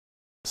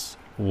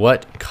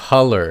What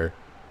color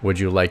would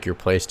you like your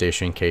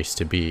PlayStation case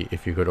to be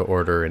if you could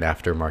order an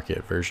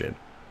aftermarket version?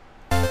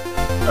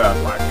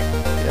 Black.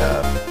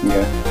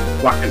 Yeah.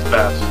 Black is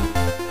best.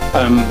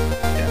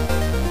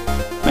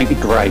 Maybe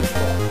grey. Ooh.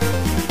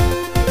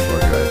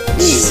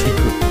 Is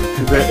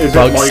it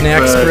Bug like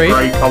snacks the gray?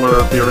 grey colour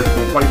of the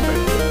original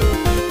PlayStation?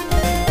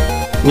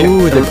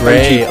 Ooh, the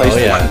gray. OG Oh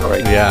yeah, PlayStation gray.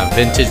 yeah,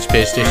 vintage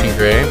PlayStation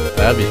gray.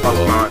 That'd be That's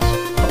cool. nice.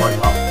 I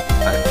like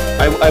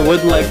that. I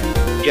would like,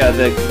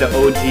 the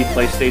OG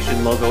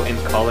PlayStation logo in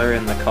color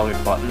and the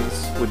colored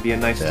buttons would be a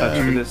nice touch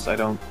Mm-hmm. for this. I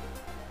don't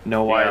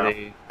know why Yeah.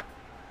 they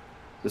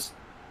just.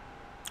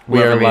 We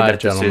whoever are made live, that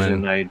decision,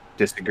 gentlemen. I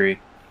disagree.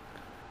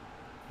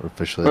 We're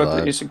officially Well,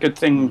 live. it's a good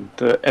thing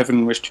that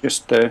Evan was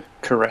just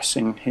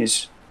caressing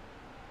his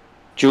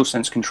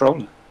DualSense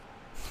controller.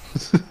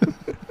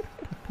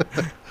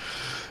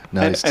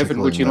 Nice.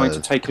 Evan, would you like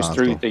to take us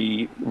through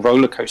the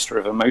roller coaster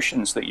of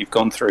emotions that you've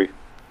gone through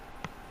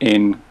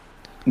in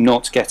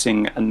not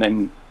getting and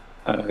then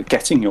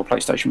getting your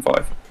PlayStation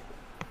 5?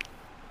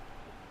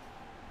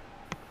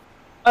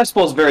 I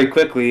suppose very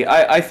quickly,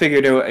 I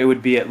figured it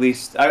would be at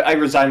least. I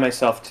resigned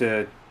myself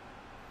to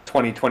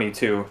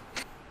 2022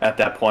 at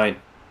that point.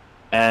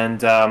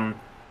 And I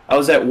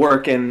was at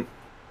work, and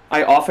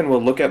I often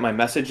will look at my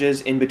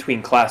messages in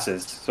between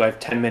classes. So I have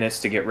 10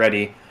 minutes to get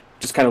ready.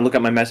 Just kind of look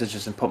at my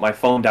messages and put my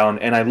phone down.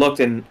 And I looked,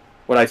 and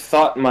what I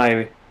thought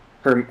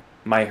Her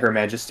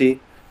Majesty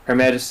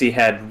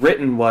had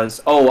written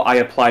was, "Oh, I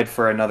applied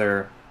for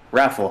another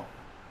raffle."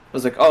 I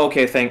was like, "Oh,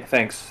 okay,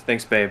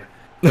 thanks, babe."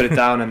 Put it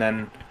down, and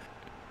then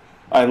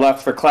I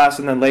left for class,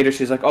 and then later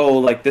she's like, "Oh,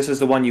 like, this is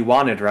the one you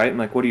wanted, right?" I'm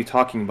like, "What are you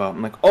talking about?"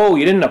 I'm like, "Oh,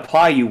 you didn't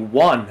apply, you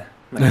won."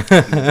 I'm like,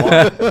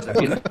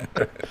 "You won?"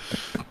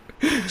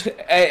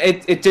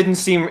 It didn't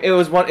seem, it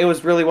was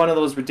really one of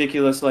those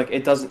ridiculous, like,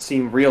 it doesn't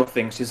seem real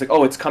things. She's like,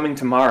 "Oh, it's coming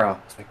tomorrow."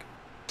 I was like,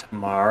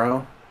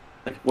 "Tomorrow?"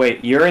 Like,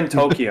 wait, you're in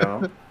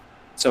Tokyo,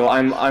 so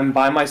I'm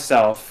by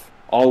myself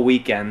all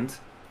weekend.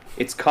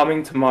 It's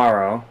coming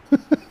tomorrow.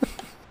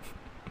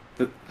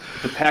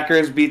 The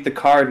Packers beat the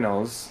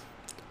Cardinals.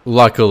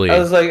 Luckily, I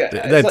was like,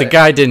 the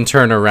guy didn't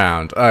turn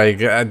around.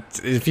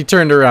 If he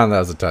turned around, that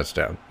was a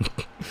touchdown.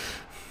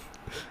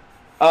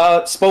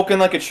 Spoken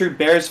like a true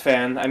Bears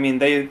fan. I mean,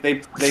 they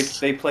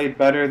played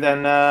better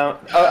than.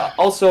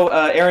 Also,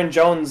 Aaron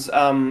Jones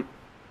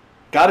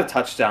got a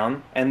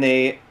touchdown, and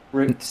they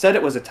said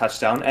it was a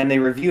touchdown, and they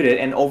reviewed it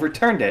and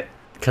overturned it.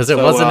 Because it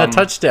wasn't a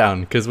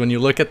touchdown. Because when you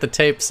look at the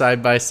tape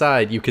side by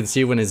side, you can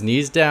see when his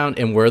knee's down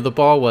and where the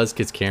ball was,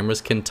 because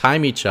cameras can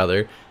time each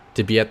other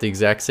to be at the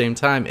exact same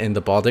time, and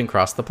the ball didn't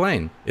cross the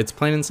plane. It's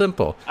plain and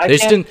simple. They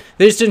just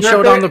didn't show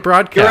it on the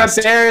broadcast.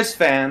 You're a Bears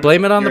fan.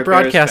 Blame it on the You're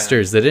a Bears fan.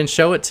 broadcasters. They didn't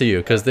show it to you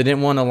because they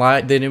didn't want to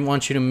lie. They didn't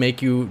want you to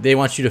make you. They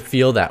want you to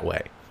feel that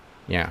way.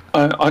 Yeah.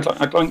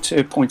 I'd like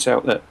to point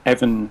out that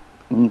Evan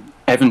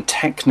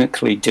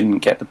technically didn't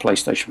get the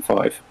PlayStation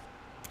 5.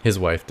 His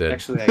wife did.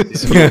 Actually, I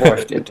did. Your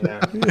wife did.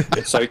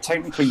 Yeah. So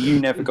technically, you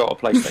never got a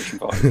PlayStation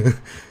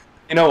 5.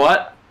 You know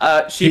what?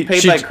 She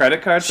paid she- by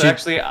credit card, so she-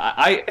 actually,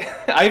 I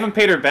haven't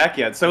paid her back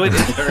yet, so it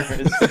is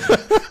hers.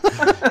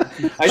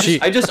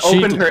 I just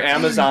opened her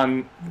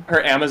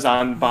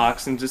Amazon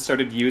box and just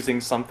started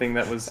using something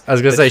that was. I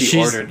was gonna say that she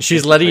ordered.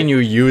 she's letting you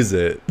use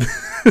it.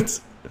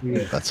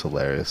 That's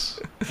hilarious.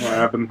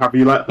 Evan, have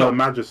you let Her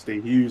Majesty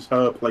use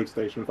her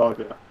PlayStation 5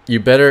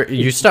 yet?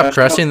 You stop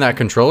pressing that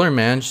controller,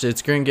 man.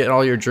 It's gonna get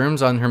all your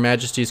germs on Her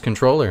Majesty's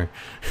controller.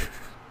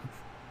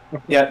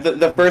 Yeah,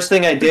 the first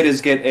thing I did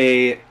is get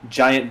a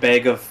giant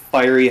bag of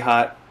fiery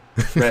hot,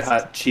 red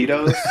hot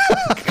Cheetos,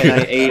 and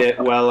I ate it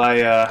while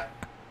I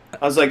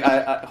was like,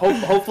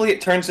 hopefully it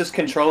turns this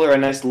controller a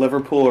nice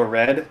Liverpool or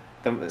red.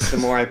 The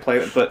more I play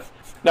it, but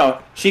no,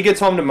 she gets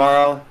home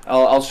tomorrow.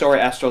 I'll show her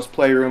Astro's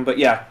Playroom. But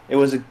yeah, it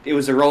was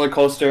a roller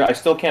coaster. I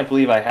still can't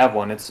believe I have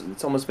one.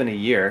 It's almost been a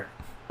year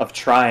of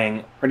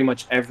trying pretty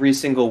much every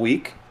single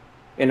week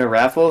in a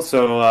raffle.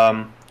 So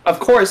of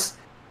course,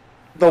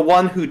 the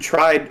one who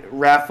tried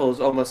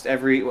raffles almost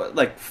every,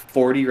 like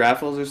 40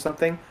 raffles or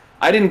something,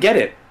 I didn't get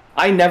it.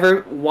 I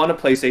never won a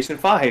PlayStation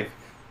 5.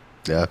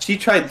 Yeah. She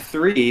tried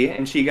 3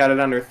 and she got it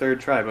on her 3rd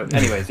try. But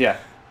anyways, yeah.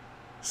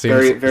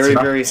 Seems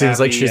Very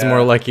seems like happy, she's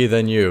more lucky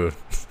than you.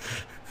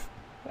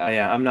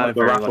 Yeah, I'm not a The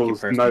very lucky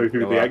raffles person. know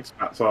who so, the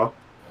expats are.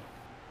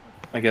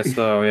 I guess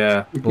so,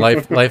 yeah.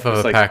 Life of It's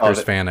a like Packers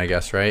solid. fan, I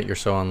guess, right? You're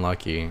so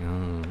unlucky.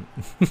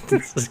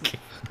 This is-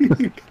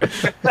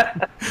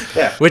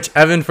 Yeah. Which,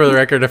 Evan, for the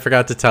record, I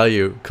forgot to tell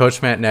you,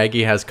 Coach Matt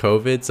Nagy has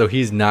COVID, so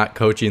he's not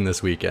coaching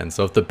this weekend.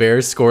 So if the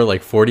Bears score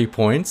like 40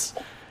 points,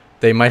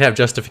 they might have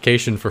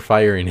justification for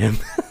firing him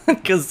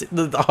because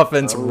the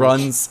offense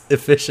runs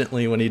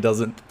efficiently when he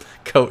doesn't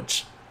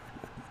coach.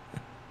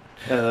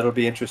 Yeah, that'll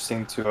be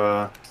interesting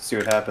to see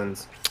what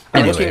happens.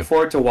 I'm Anyway. looking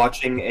forward to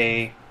watching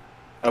a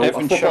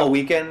Evan, football shut-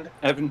 weekend.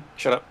 Evan,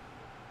 shut up.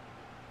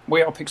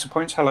 We are Pixel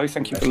Points. Hello,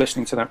 thank you for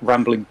listening to that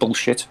rambling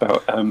bullshit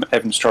about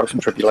Evan's trials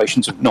and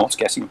tribulations of not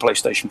getting a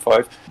PlayStation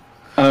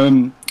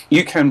 5.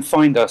 You can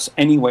find us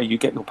anywhere you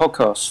get your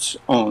podcasts,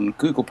 on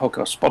Google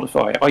Podcasts,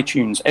 Spotify,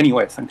 iTunes,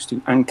 anywhere, thanks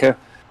to Anchor.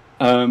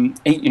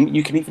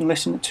 You can even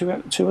listen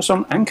to us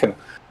on Anchor.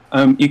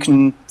 You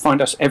can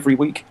find us every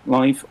week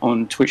live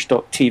on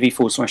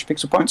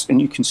twitch.tv/pixelpints,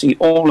 and you can see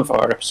all of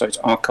our episodes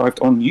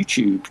archived on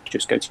YouTube.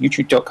 Just go to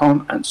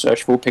youtube.com and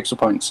search for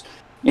Pixelpints.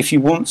 If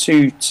you want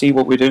to see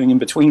what we're doing in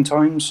between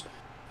times,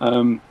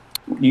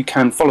 you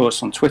can follow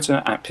us on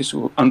Twitter at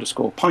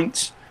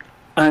pixel_pints,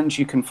 and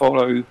you can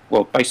follow,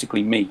 well,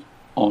 basically me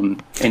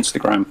on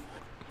Instagram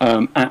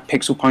at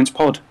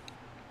pixelpintspod.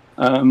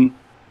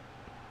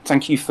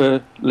 Thank you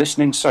for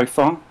listening so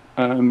far.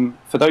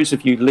 For those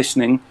of you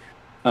listening,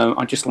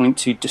 I'd just like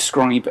to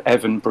describe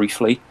Evan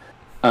briefly.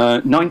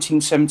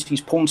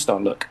 1970s porn star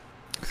look.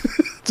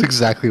 That's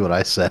exactly what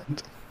I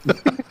said.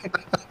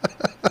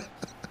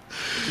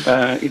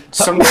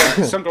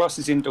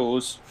 Sunglasses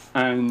indoors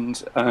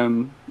and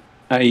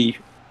a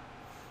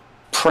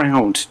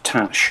proud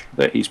tash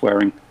that he's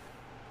wearing.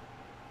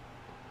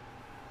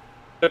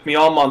 Took me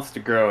all month to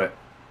grow it.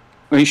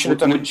 Well, you should have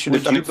done it. Should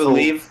have done it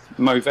believe?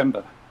 for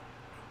Movember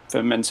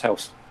for Men's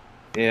Health.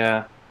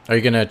 Yeah. Are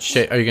you gonna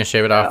shave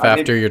it off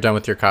after you're done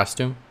with your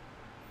costume?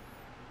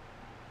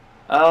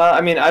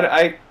 I mean,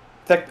 I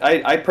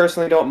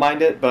personally don't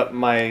mind it, but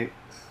my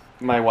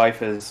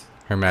wife is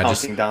Her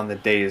Majesty. counting down the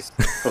days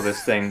till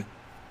this thing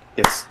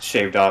gets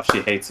shaved off.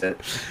 She hates it.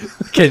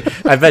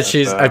 I bet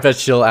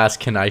she'll ask,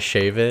 "Can I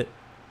shave it?"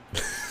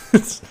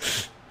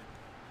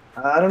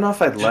 I don't know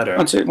if I'd let her.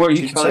 That's it. Well, you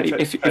She'd can say,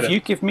 probably if you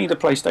give me the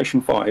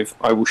PlayStation 5,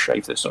 I will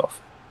shave this off.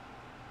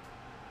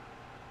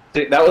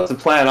 That was the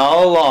plan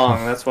all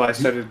along. That's why I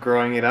started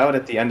growing it out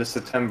at the end of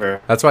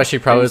September. That's why she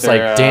probably was Things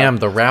like, are, "Damn,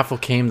 the raffle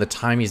came the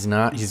time he's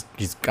not.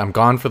 I'm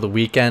gone for the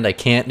weekend. I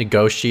can't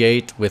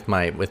negotiate with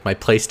my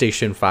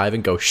PlayStation 5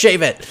 and go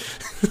shave it."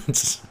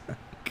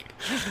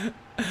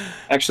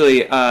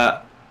 Actually,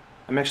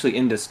 I'm actually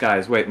in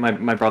disguise. Wait,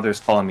 my brother's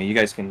calling me. You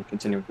guys can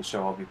continue with the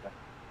show. I'll be back.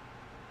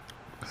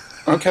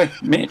 Okay,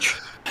 Mitch,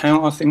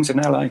 how are things in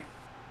LA?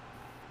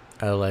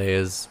 LA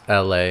is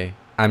LA.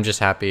 I'm just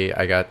happy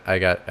I got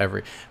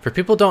every. For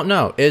people who don't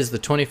know, it is the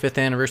 25th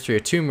anniversary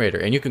of Tomb Raider,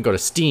 and you can go to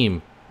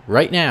Steam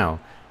right now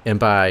and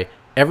buy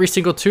every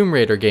single Tomb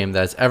Raider game that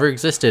has ever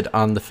existed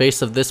on the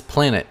face of this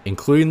planet,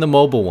 including the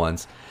mobile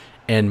ones,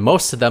 and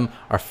most of them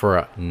are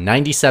for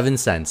 97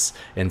 cents.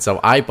 And so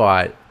I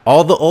bought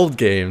all the old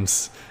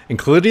games,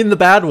 including the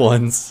bad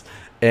ones,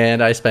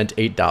 and I spent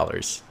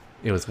 $8.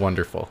 It was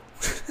wonderful.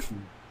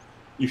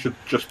 You should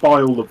just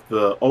buy all of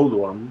the old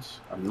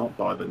ones and not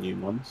buy the new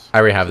ones. I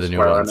already have the This is new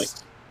where ones.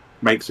 Enix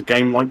makes a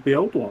game like the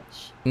old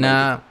ones.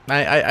 Nah,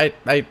 I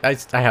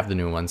have the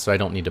new ones, so I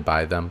don't need to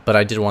buy them. But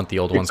I did want the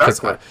old ones because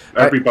Exactly.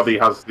 Everybody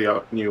has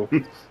the new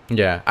ones.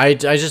 yeah, I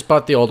just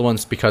bought the old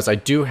ones because I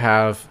do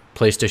have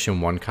PlayStation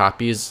 1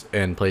 copies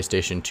and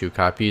PlayStation 2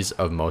 copies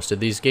of most of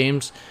these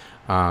games.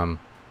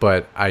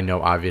 But I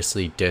know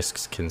obviously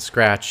discs can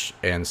scratch,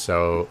 and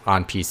so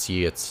on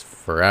PC it's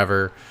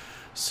forever.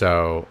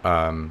 So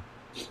I'm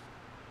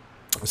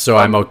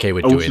okay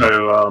with doing it.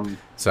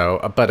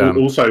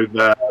 Also,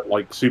 they're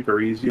like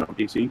super easy on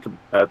PC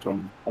compared to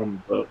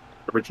on the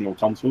original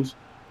consoles.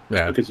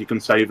 Yeah, Because you can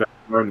save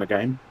anywhere in the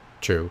game.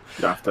 true.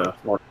 You have to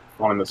like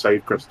find the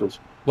save crystals.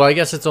 Well, I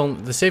guess it's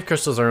only the save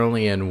crystals are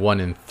only in 1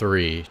 and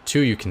 3.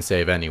 2 you can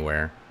save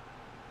anywhere.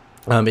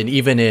 And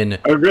even in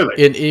Oh really?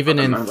 even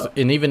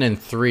in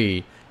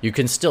 3 you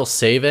can still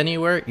save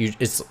anywhere.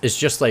 It's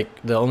just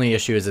like the only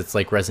issue is it's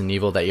like Resident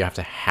Evil that you have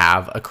to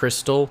have a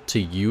crystal to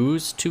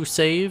use to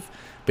save,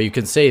 but you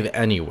can save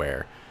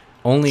anywhere.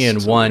 Only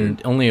in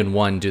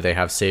one do they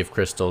have save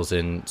crystals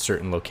in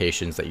certain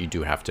locations that you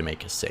do have to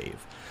make a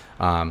save.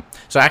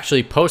 So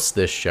actually, post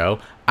this show,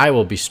 I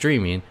will be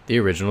streaming the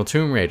original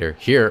Tomb Raider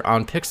here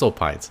on Pixel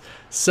Pints.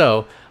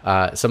 So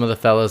some of the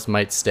fellas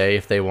might stay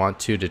if they want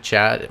to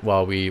chat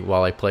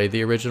while I play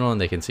the original,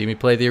 and they can see me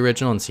play the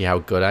original and see how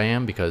good I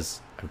am because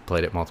I've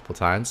played it multiple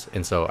times.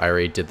 And so I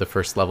already did the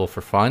first level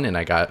for fun, and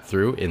I got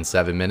through in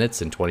 7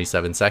 minutes and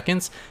 27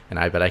 seconds, and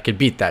I bet I could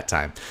beat that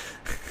time.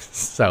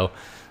 So,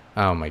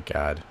 oh my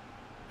god.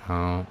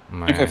 Oh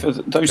my Okay, for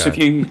those of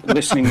you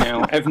listening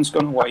now, Evan's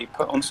gone away,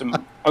 put on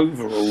some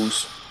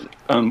overalls,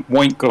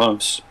 white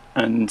gloves,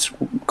 and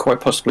quite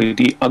possibly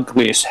the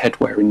ugliest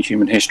headwear in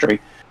human history.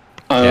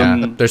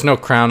 Yeah, there's no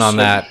crown on so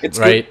that, it's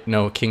right?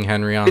 No King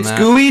Henry on It's that.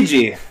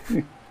 Luigi.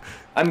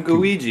 I'm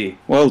Luigi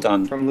Well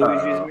done. from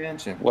Luigi's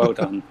Mansion. Well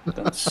done.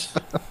 That's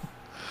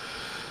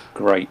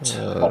great.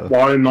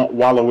 Why not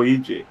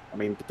Waluigi? I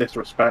mean,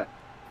 disrespect.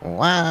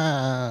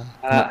 Wow.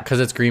 Because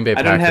it's Green Bay I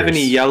Packers. don't have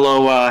any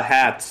yellow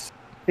hats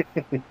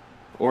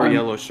or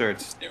yellow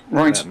shirts.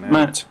 Right, that matter.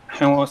 Matt,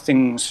 how are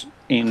things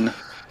in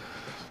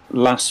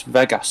Las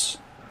Vegas?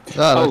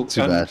 Oh, not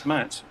too bad.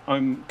 Matt,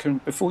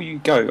 before you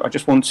go, I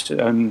just want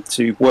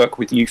to work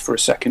with you for a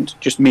second.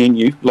 Just me and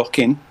you, lock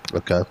in.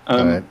 Okay.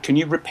 All right. Can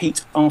you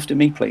repeat after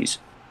me, please?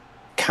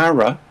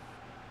 Cara,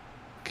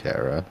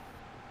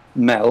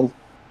 Mel,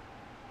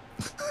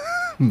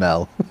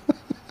 Mel.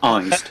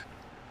 Eyes.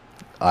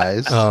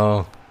 Eyes.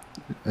 Oh,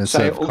 Say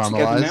Instead it of all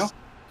together now.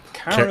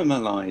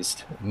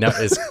 caramelized. Caramelized. no,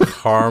 it's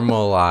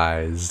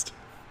caramelized.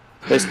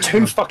 There's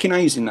 2 fucking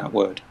A's in that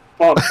word.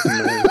 Fuck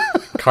me.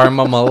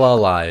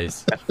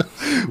 Caramelize.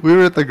 We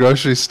were at the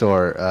grocery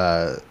store,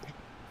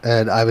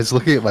 and I was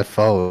looking at my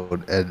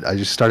phone, and I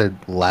just started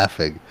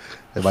laughing.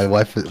 And my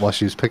wife, while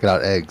she was picking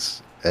out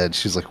eggs, and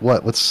she's like,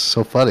 "What? What's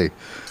so funny?"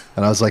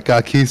 And I was like,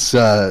 Keith's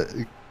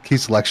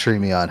lecturing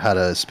me on how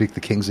to speak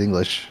the King's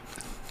English."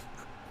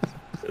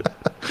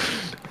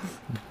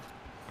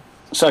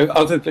 So,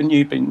 other than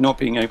you not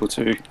being able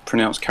to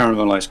pronounce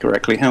caramelize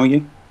correctly, how are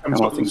you?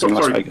 How are things in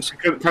Las Vegas?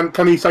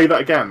 Can you say that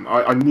again?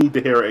 I need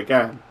to hear it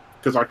again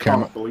because I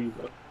can't believe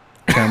it.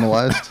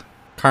 Caramelized.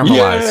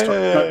 Caramelized.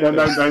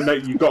 No!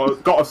 You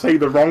got to say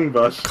the wrong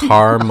version.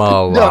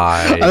 Caramelized. No,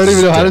 I don't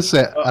even know how to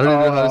say it. I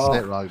don't even know how to say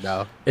it wrong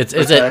now. Is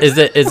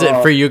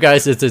it for you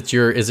guys? Is it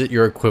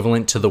your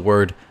equivalent to the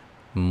word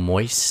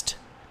moist?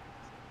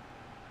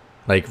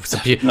 Like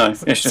no,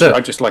 it's just,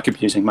 I just like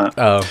abusing Matt.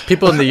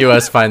 People in the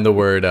U.S. find the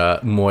word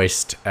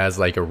moist as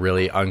like a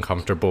really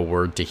uncomfortable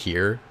word to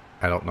hear.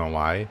 I don't know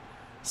why.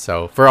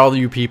 So for all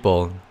you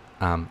people,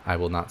 I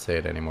will not say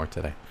it anymore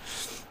today.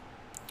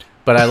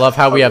 But I love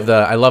how he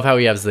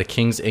has the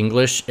King's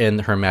English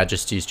and Her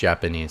Majesty's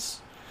Japanese.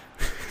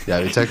 Yeah,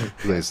 I mean,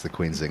 technically it's the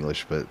Queen's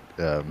English, but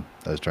I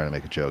was trying to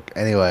make a joke.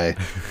 Anyway,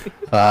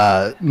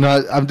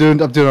 no, I'm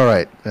doing all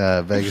right.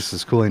 Vegas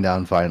is cooling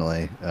down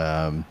finally,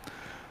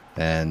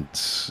 and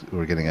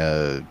we're getting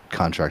a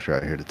contractor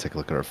out here to take a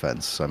look at our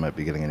fence. So I might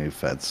be getting a new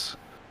fence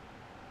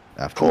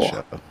after the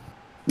show.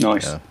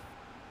 Nice. Yeah.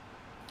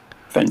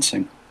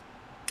 Fencing.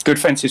 Good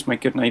fences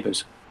make good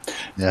neighbours.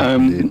 Yeah,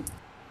 indeed.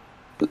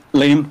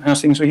 Liam,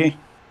 how's things with you?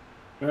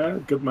 Yeah,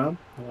 good man.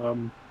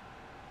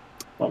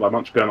 Not that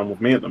much going on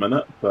with me at the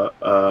minute, but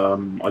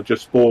I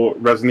just bought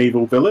Resident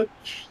Evil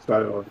Village,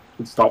 so I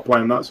can start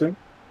playing that soon.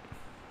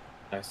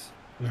 Nice.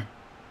 Yeah.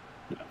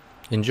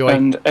 Enjoy.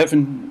 And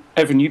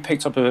Evan, you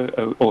picked up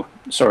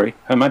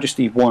Her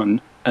Majesty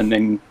won, and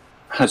then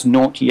has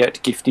not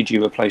yet gifted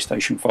you a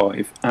PlayStation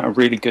 5 at a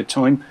really good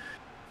time,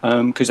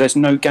 because there's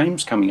no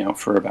games coming out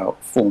for about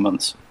 4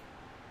 months.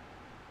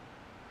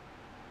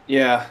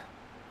 Yeah.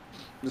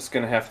 Just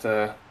gonna have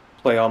to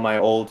play all my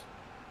old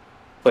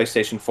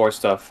PlayStation 4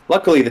 stuff.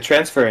 Luckily, the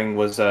transferring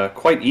was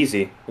quite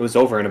easy. It was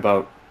over in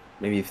about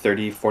maybe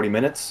 30-40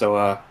 minutes,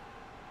 so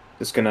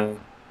just gonna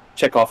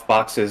check off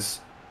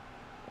boxes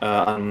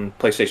on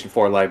PlayStation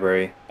 4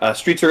 library.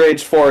 Streets of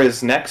Rage 4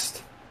 is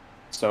next,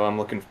 so I'm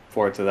looking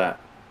forward to that.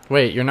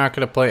 Wait, you're not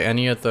gonna play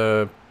any of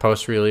the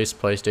post-release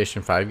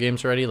PlayStation 5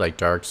 games already, like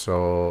Dark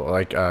Souls,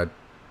 like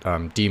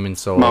Demon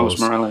Souls,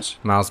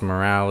 Miles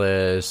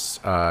Morales,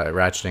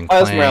 Ratchet and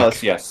Clank. Miles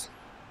Morales, yes.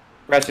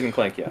 Ratchet and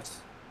Clank,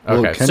 yes.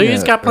 Okay, well, so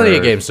he's got plenty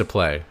of games to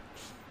play.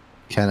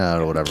 Kena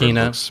or whatever.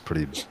 Kena. Looks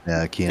pretty.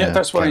 Yeah, Kena. Yeah,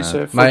 that's why it's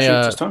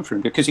fortuitous time for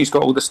him, because he's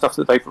got all the stuff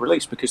that they've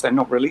released, because they're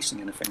not releasing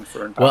anything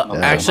for him. Well,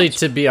 actually,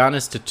 to be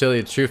honest, to tell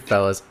you the truth,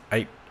 fellas,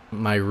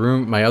 my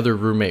other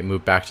roommate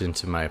moved back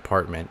into my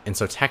apartment, and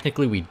so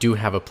technically we do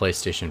have a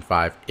PlayStation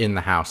 5 in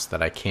the house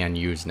that I can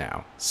use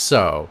now.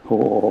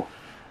 So,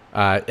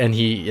 and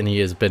he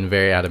has been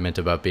very adamant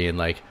about being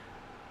like,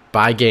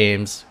 buy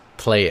games,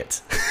 play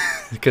it,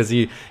 because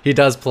he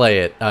does play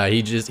it.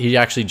 He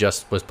actually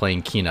just was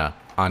playing Kena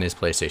on his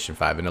PlayStation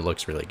 5, and it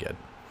looks really good.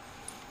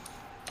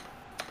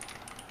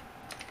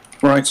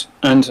 Right,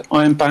 and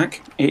I am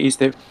back. It is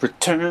the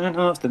return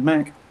of the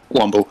Mac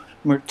Womble.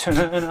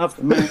 Return of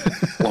the Mick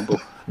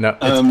Womble. No,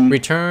 it's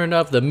Return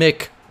of the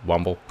Mick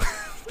Womble.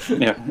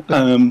 Yeah.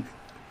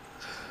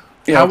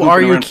 How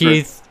are you,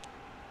 Keith?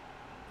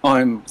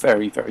 I'm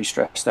very, very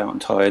stressed out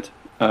and tired.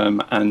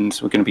 And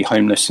we're going to be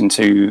homeless in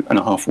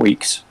 2.5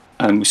 weeks.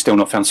 And we've still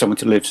not found someone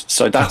to live.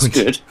 So that's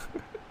good.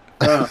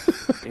 But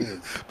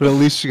at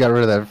least you got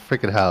rid of that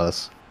freaking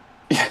house.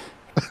 Yeah.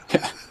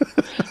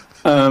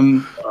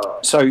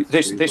 So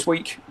this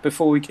week,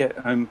 before we get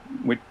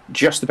we're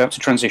just about to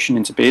transition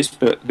into beers,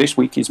 but this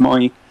week is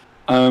my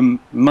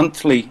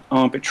monthly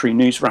arbitrary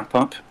news wrap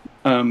up.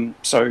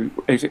 So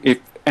if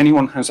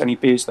anyone has any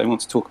beers they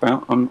want to talk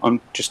about, I'm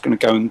just going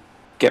to go and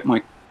get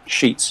my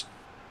sheets.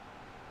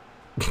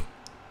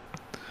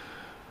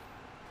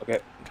 Okay.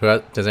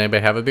 Does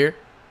anybody have a beer?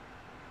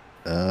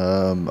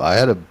 I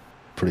had a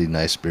pretty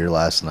nice beer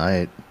last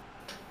night.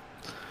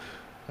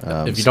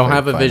 If you don't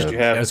have a visual,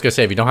 I was gonna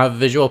say, if you don't have a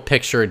visual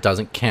picture, it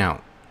doesn't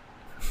count.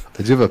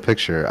 I do have a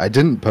picture. I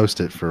didn't post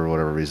it for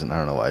whatever reason. I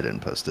don't know why I didn't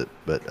post it,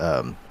 but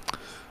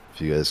if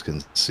you guys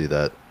can see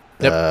that.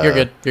 Yep, you're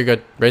good. You're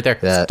good. Right there.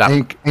 Yeah, Stop.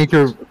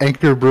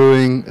 Anchor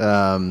Brewing.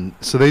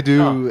 So they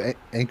do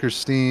Anchor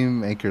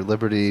Steam, Anchor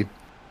Liberty.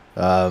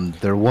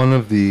 They're one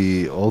of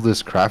the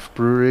oldest craft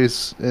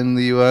breweries in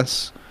the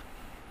U.S.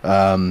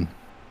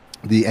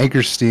 The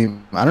Anchor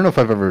Steam, I don't know if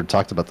I've ever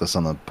talked about this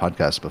on the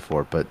podcast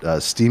before,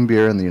 but steam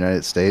beer in the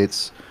United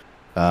States,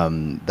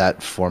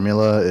 that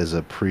formula is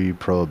a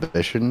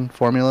pre-prohibition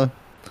formula.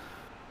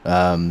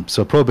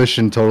 So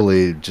prohibition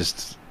totally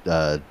just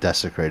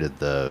desecrated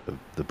the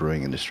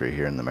brewing industry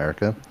here in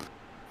America,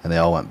 and they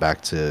all went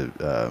back to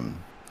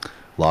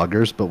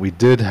lagers. But we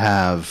did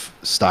have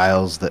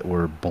styles that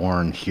were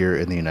born here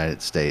in the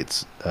United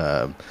States.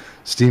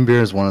 Steam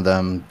beer is one of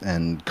them,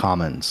 and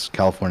commons,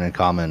 California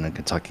Common and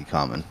Kentucky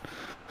Common.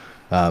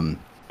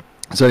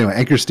 So anyway,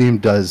 Anchor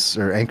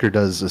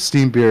does a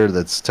steam beer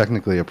that's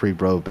technically a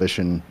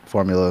pre-prohibition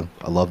formula.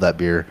 I love that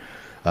beer.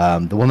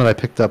 The one that I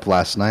picked up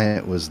last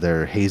night was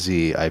their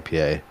hazy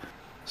IPA.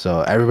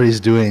 So everybody's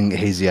doing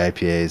hazy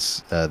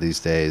IPAs these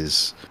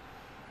days.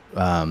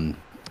 Kind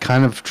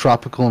of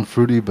tropical and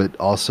fruity, but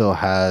also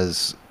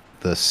has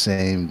the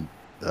same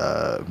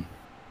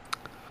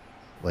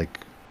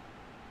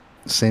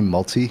same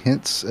malty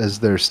hints as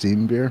their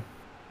steam beer.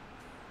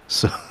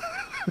 So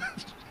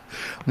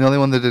I'm the only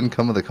one that didn't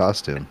come with a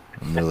costume.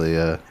 I'm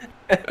really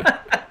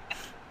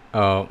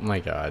Oh my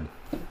god.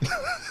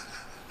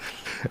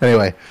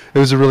 Anyway, it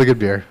was a really good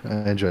beer.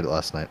 I enjoyed it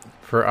last night.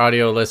 For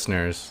audio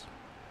listeners,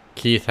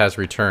 Keith has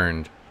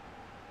returned.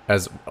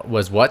 As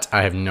was what?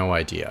 I have no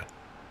idea.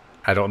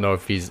 I don't know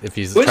if he's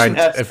trying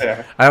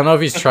to, I don't know if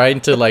he's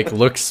trying to like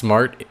look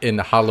smart in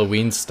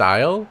Halloween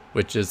style,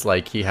 which is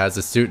like he has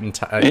a suit and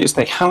tie. It's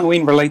the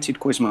Halloween related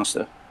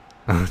Quizmaster.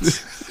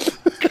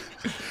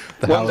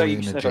 One day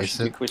you said I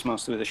should be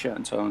Quizmaster with a shirt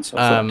and tie on, so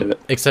I thought I'd do it.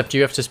 Except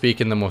you have to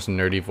speak in the most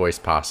nerdy voice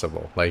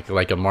possible,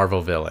 like a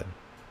Marvel villain.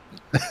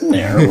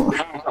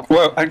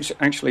 Well,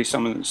 actually,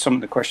 some of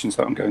the questions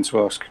that I'm going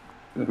to ask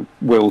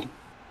will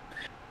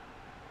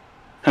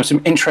have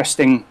some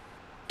interesting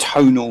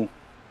tonal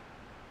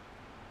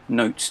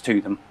notes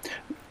to them.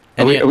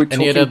 Any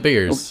other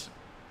beers?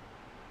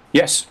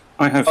 Yes,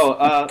 I have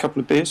a couple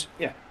of beers.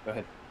 Yeah, go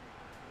ahead.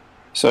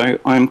 So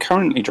I'm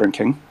currently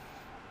drinking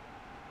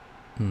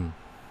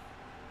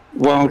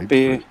Wild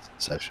Beer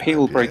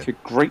Peel Breaker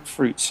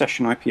Grapefruit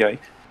Session IPA,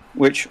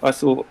 which I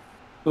thought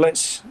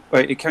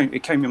it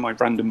came in my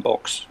random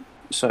box,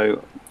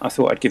 so I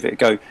thought I'd give it a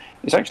go.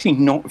 It's actually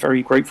not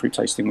very grapefruit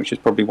tasting, which is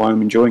probably why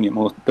I'm enjoying it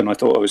more than I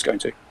thought I was going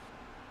to.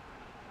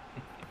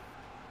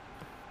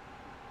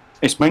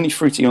 It's mainly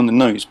fruity on the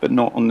nose, but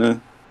not on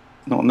the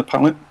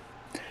palate.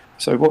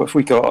 So what have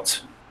we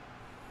got?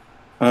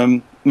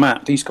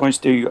 Matt, these guys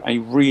do a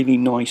really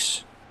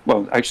nice.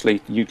 Well,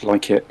 actually, you'd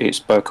like it. It's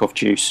Birkhoff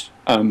juice.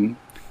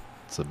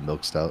 It's a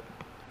milk stout.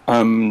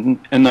 And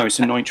no, it's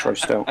a nitro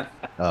stout.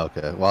 Oh,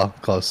 okay. Well,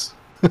 close.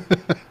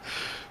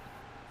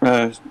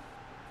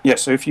 Yeah.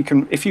 So if you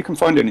can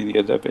find any of the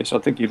other beers, I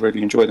think you'd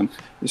really enjoy them.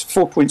 It's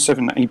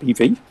 4.7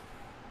 ABV,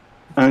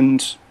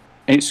 and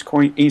it's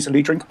quite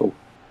easily drinkable.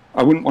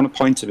 I wouldn't want a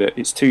pint of it.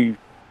 It's too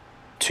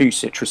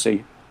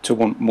citrusy to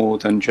want more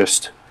than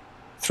just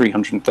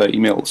 330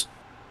 mils.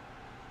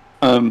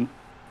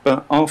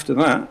 But after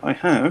that, I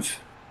have,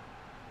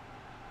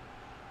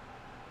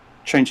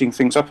 changing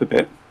things up a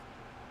bit,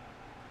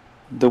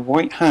 the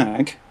White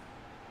Hag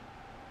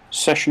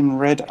Session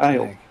Red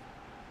Ale.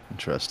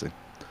 Interesting.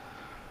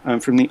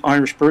 From the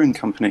Irish Brewing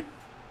Company.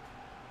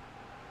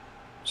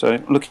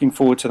 So looking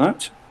forward to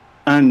that.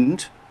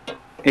 And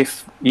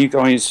if you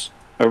guys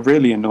are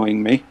really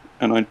annoying me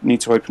and I need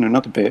to open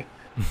another beer,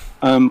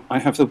 I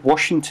have the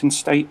Washington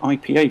State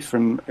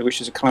IPA,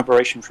 which is a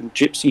collaboration from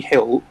Gypsy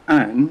Hill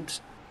and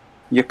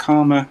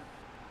Yakima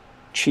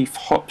Chief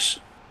Hops.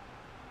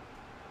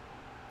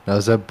 Now,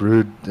 is that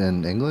brewed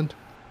in England?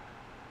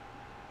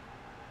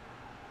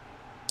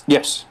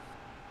 Yes.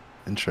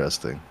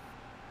 Interesting.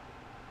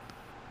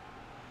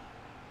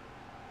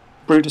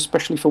 Brewed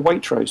especially for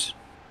Waitrose.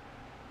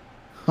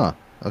 Huh.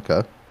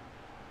 Okay.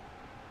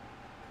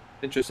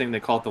 Interesting. They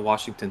call it the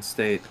Washington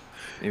State.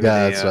 Maybe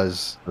that's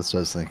what I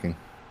was thinking.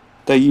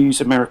 They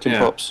use American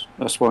hops.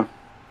 That's why.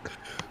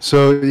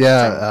 So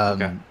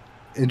okay.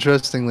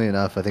 Interestingly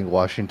enough, I think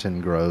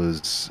Washington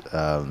grows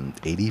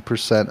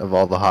 80% of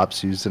all the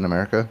hops used in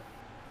America,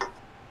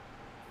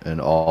 in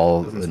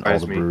all the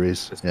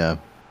breweries. Yeah.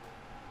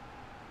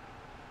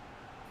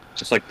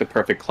 Just like the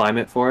perfect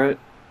climate for it,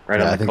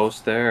 right on the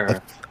coast there.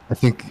 Or? I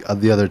think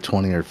the other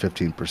 20 or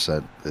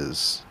 15%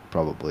 is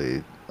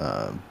probably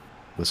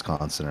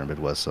Wisconsin or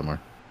Midwest somewhere.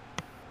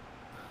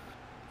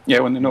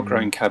 Yeah, when they're not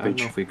growing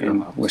cabbage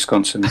in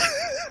Wisconsin. I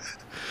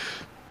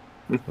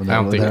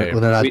don't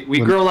think we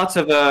grow lots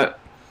of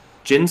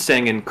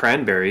ginseng and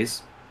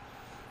cranberries,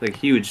 like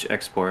huge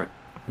export.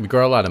 We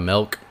grow a lot of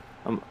milk.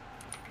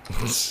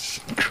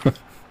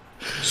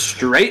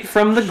 Straight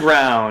from the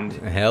ground.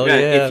 Hell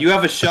yeah! If you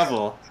have a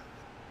shovel,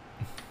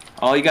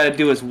 all you got to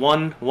do is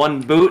one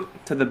boot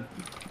to the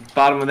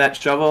bottom of that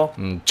shovel,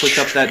 push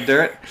up that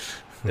dirt.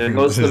 There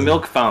goes the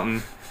milk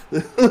fountain.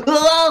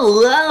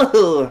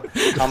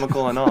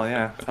 Comical and all,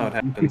 yeah. That's how it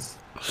happens.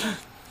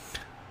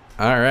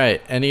 All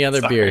right. Any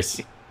other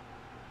beers?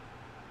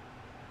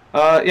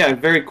 Yeah,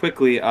 very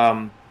quickly.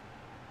 I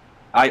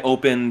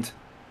opened.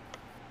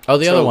 Oh,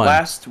 the other one.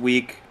 Last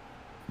week.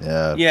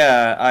 Yeah.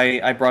 Yeah,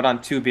 I brought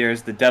on 2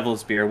 beers. The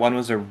Devil's Beer. One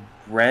was a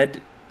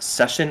red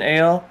session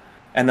ale,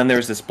 and then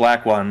there's this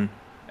black one.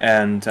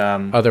 And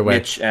other way.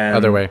 Mitch and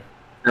other way.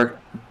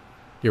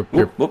 You're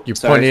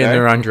pointing in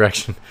the wrong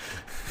direction.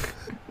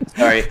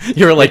 Sorry.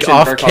 You were like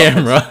off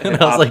camera, and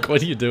I was like,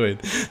 "What are you doing?"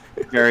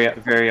 Very,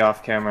 very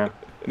off camera.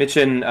 Mitch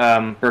and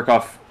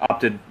Birkhoff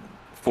opted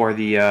for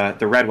the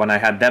red one. I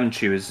had them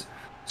choose.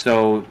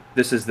 So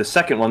this is the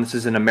second one. This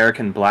is an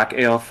American Black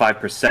Ale,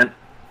 5%.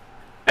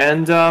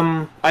 And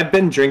I've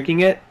been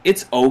drinking it.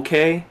 It's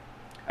okay.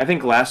 I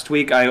think last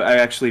week I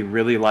actually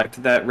really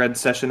liked that Red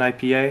Session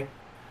IPA.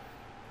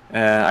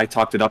 I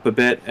talked it up a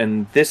bit,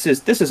 and this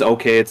is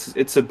okay.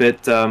 It's a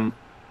bit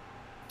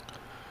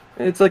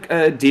it's like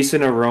a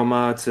decent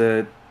aroma. It's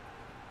a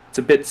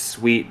bit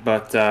sweet,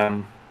 but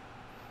there's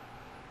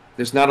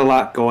not a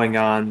lot going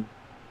on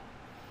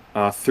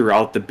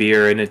throughout the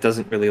beer, and it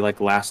doesn't really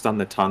like last on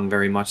the tongue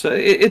very much. So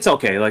it's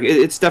okay. Like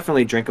it's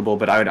definitely drinkable,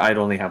 but I'd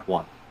only have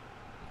one.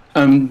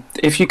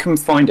 If you can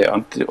find it,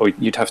 or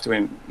you'd have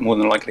to more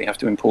than likely have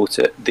to import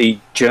it. The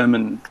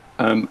German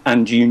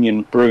and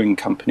Union Brewing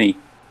Company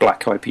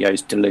Black IPA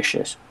is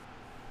delicious.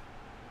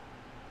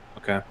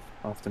 Okay,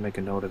 I'll have to make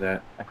a note of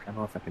that. I don't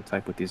know if I can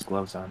type with these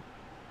gloves on.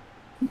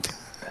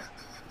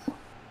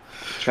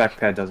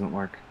 Trackpad doesn't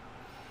work.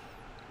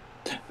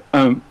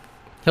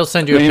 He'll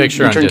send you a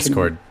picture on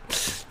Discord.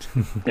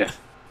 Yeah.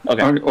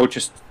 Okay. Or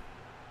just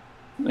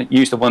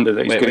use the wonder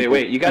that he's good.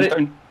 Wait. You got it.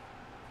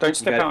 Don't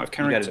step out of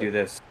character. You got to do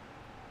this.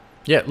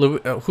 Yeah,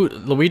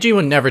 Luigi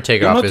would never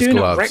take off his You're not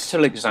doing gloves. a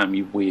rectal exam,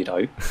 you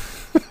weirdo.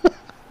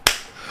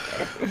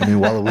 I mean,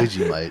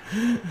 Waluigi might.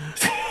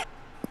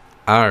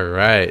 All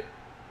right.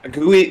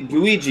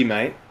 Luigi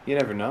might. You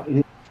never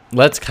know.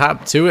 Let's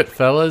cop to it,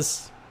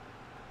 fellas.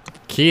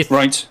 Keith,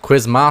 Right.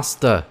 quiz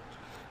master.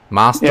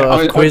 Master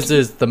of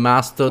quizzes, the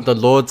master, the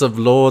lords of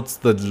lords,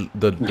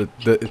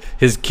 the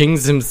his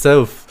kings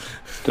himself.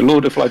 The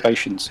Lord of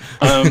Libations.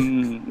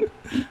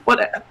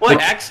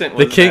 What accent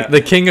was that? Uh,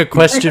 The king of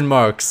question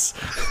marks.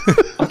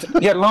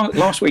 Yeah,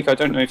 last week, I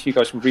don't know if you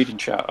guys were reading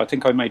chat. I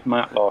think I made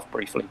Matt laugh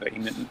briefly, but he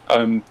meant,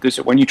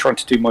 when you tried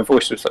to do my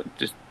voice, it was like,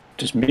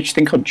 does Mitch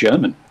think I'm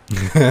German?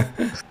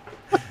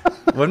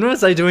 When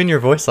was I doing your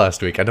voice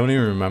last week? I don't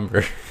even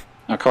remember.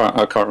 I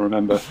can't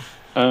remember.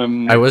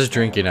 I was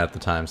drinking at the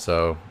time,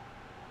 so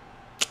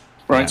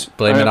Right. yeah,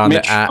 blame it on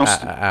Mitch, the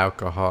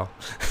alcohol.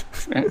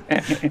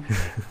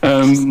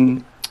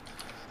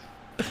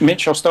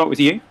 Mitch, I'll start with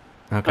you.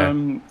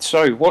 Okay.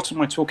 So, what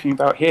am I talking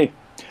about here?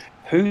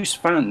 Whose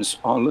fans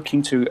are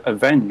looking to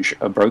avenge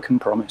a broken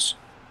promise?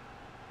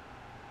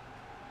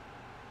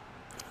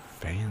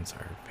 Fans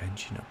are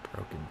avenging a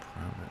broken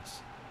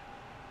promise.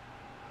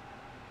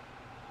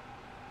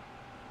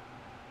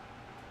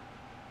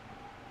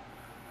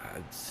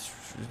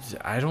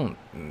 I don't.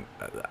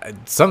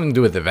 It's something to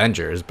do with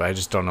Avengers, but I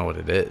just don't know what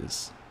it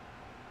is.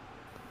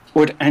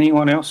 Would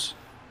anyone else?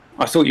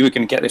 I thought you were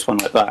going to get this one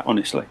like that,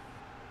 honestly.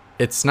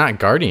 It's not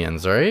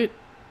Guardians, right?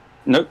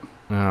 Nope.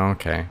 Oh,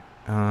 okay.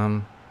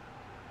 Trying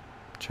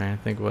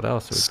to think what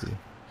else it would be.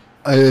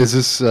 Is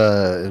this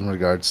in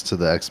regards to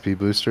the XP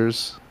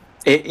boosters?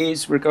 It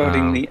is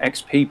regarding the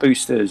XP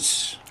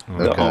boosters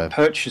that Okay. are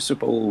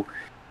purchasable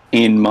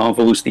in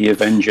Marvel's The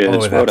Avengers. Oh,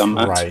 Well that's done,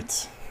 Matt.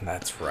 right.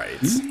 That's right.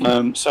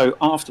 So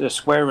after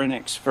Square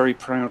Enix very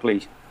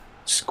proudly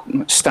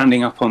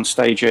standing up on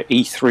stage at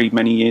E3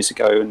 many years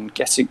ago and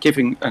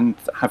giving and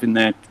having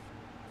their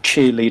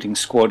cheerleading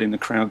squad in the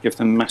crowd give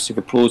them massive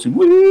applause and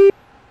woo,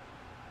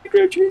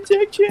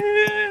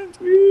 microtransactions,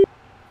 woo.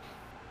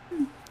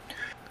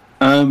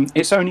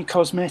 It's only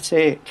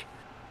cosmetic.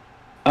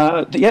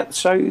 So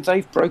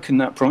they've broken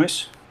that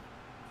promise.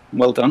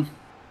 Well done.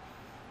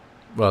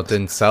 Well, it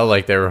didn't sell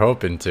like they were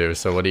hoping to,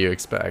 so what do you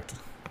expect?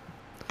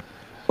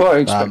 Well, I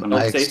expect them.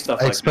 Don't say stuff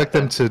I like expect that.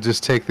 them to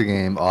just take the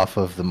game off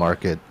of the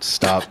market,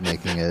 stop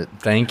making it.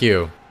 Thank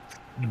you,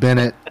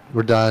 Bennett,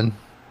 we're done.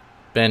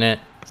 Bennett.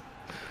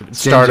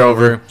 Start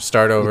over.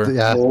 Start over.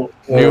 Yeah. Or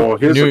New-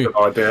 here's new- a good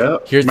idea: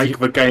 here's- make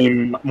the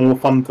game more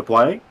fun to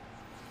play.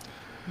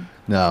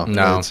 No,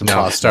 No, it's no,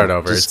 impossible. start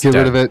over. Just It's get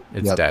rid dead. of it.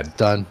 It's Yep, dead.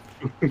 Done.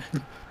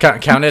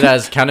 Count it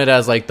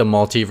as like the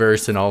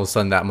multiverse, and all of a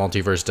sudden that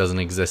multiverse doesn't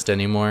exist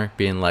anymore.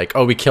 Being like,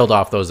 oh, we killed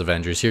off those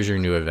Avengers. Here's your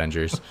new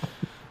Avengers.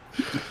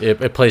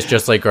 It plays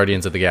just like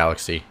Guardians of the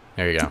Galaxy.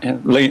 There you go. Yeah,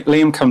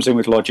 Liam comes in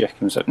with logic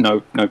and said,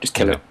 "No, just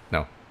kill it."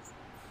 No.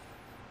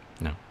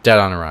 Dead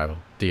on arrival.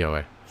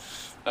 DOA.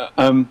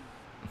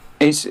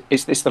 Is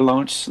this the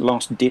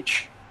last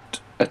ditch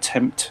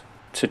attempt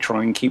to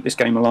try and keep this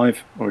game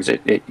alive, or is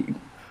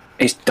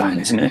it's done,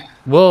 isn't it?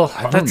 Well,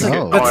 don't that's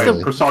know. that's Died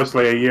the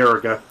precisely a year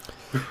ago.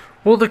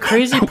 well. The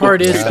crazy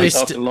part is they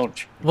After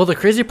launch.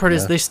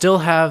 they still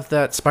have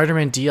that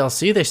Spider-Man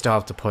DLC they still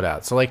have to put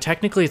out. So like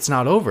technically it's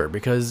not over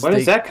because When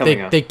is that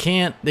coming out? they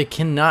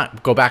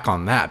cannot go back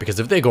on that, because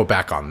if they go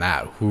back on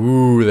that,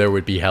 there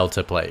would be hell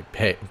to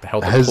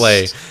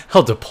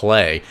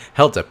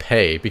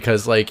pay,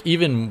 because like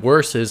even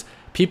worse is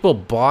people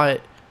bought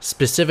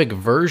specific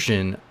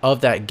version of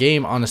that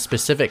game on a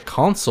specific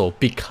console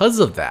because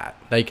of that.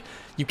 Like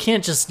you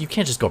can't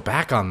just go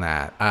back on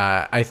that.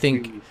 I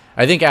think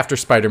after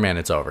Spider-Man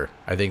it's over.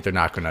 I think they're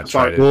not going to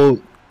try to Well,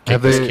 kick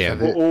have this they? can. have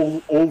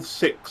they- All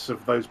six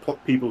of those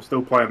people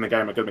still playing the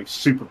game are going to be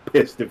super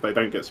pissed if they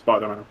don't get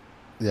Spider-Man.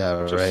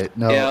 Yeah, right.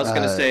 No, Yeah, I was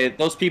gonna say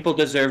those people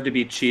deserve to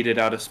be cheated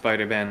out of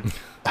Spider-Man.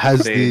 has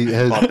They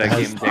the bought that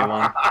has, game day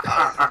one.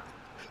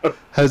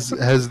 has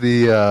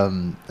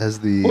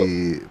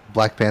the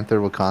Black Panther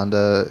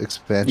Wakanda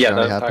expansion Yeah,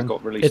 already that happened?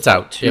 got released. It's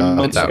out. 2 Yeah,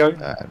 months it's out.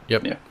 ago.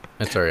 Yep. Yeah.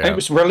 That's already And out. it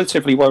was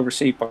relatively well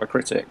received by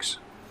critics.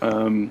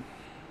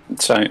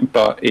 So,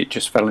 but it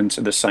just fell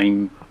into the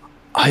same.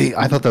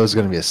 I thought that was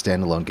going to be a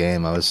standalone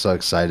game. I was so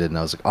excited, and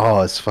I was like,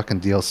 oh, it's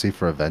fucking DLC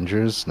for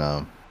Avengers?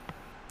 No.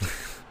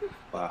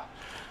 Wow.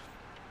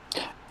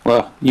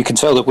 Well, you can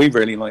tell that we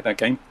really like that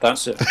game.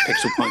 That's a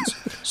Pixel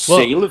Points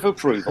seal of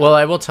approval. Well,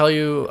 I will tell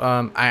you,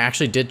 I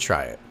actually did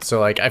try it. So,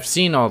 like, I've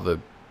seen all the...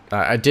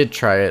 I did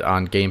try it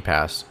on Game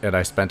Pass, and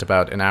I spent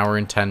about an hour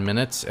and 10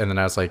 minutes, and then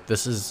I was like,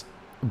 this is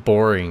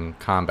boring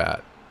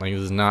combat. Like,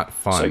 this is not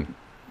fun.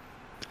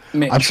 So,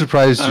 Mitch, I'm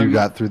surprised you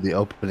got through the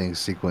opening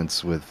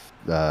sequence with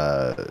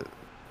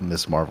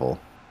Miss Marvel.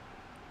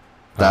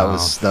 That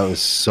was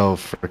so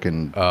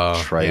freaking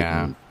trite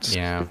and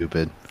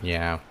stupid.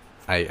 Yeah.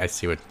 I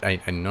see what...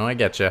 I know I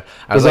get you.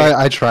 Because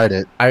I tried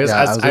it. I was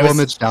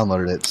Mitch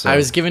downloaded it. So. I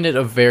was giving it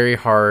a very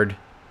hard...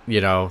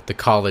 the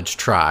college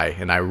try,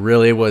 and I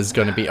really was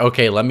going to be,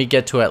 okay, let me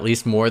get to at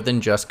least more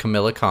than just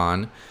Camilla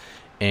Khan.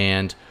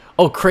 And,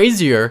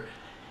 crazier,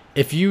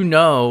 if you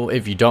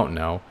don't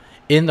know,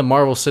 in the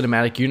Marvel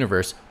Cinematic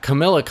Universe,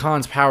 Camilla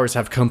Khan's powers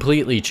have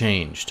completely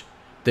changed.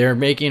 They're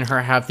making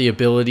her have the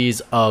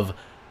abilities of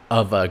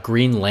a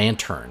Green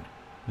Lantern,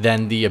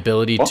 then the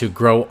ability to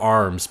grow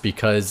arms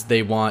because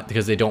they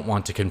don't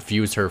want to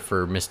confuse her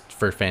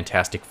for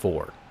Fantastic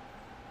Four.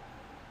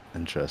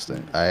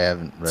 Interesting. I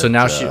haven't read. So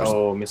now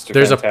Mr.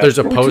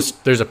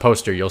 there's a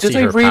poster. You'll see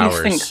her powers. Do they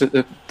really think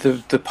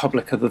that the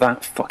public are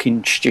that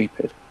fucking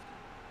stupid?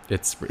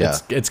 It's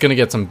going to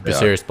get some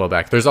serious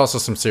blowback. There's also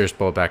some serious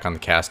blowback on the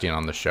casting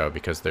on the show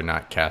because they're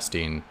not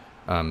casting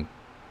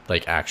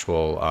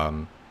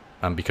actual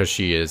because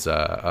she is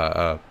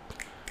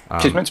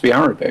she's meant to be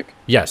Arabic.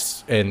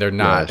 Yes, and they're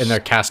not, and they're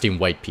casting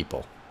white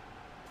people.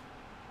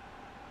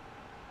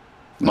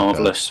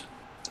 Marvelous.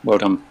 Well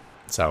done.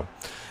 So,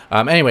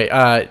 anyway,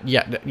 what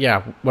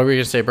were you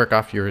gonna say,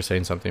 Burkhoff? You were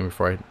saying something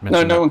before I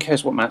mentioned. No one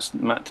cares what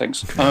Matt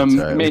thinks.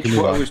 Mitch,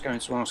 what I was going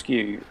to ask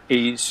you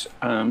is,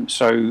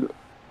 so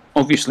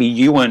obviously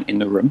you weren't in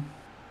the room,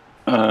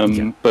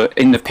 but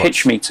in the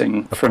pitch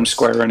meeting from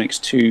Square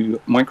Enix to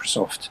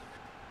Microsoft,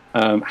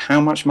 how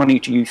much money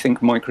do you think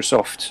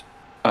Microsoft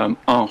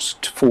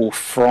asked for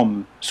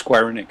from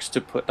Square Enix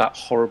to put that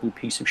horrible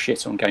piece of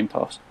shit on Game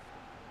Pass?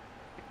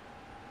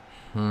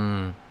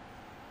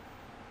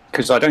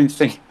 Because I don't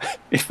think.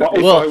 It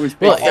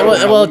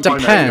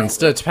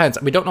depends. It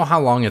depends. We don't know how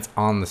long it's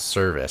on the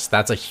service.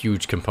 That's a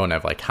huge component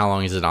of like how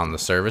long is it on the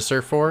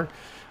servicer for.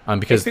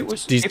 Because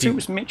if it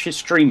was Mitch's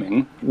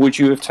streaming, would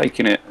you have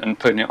taken it and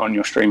put it on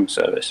your streaming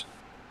service?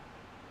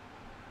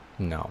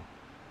 No,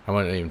 I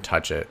wouldn't even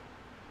touch it.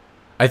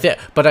 I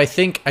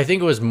think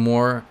it was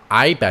more.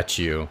 I bet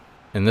you,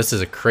 and this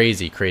is a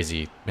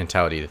crazy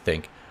mentality to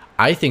think.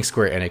 I think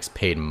Square Enix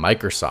paid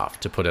Microsoft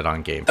to put it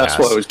on Game Pass. That's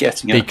what I was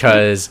getting at.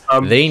 Because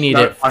they need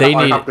it.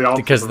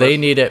 They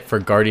need it for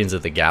Guardians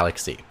of the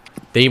Galaxy.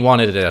 They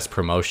wanted it as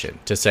promotion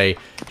to say,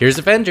 "Here's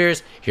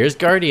Avengers, here's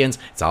Guardians.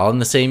 It's all in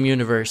the same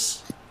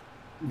universe.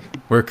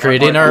 We're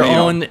creating our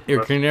own.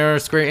 You're creating our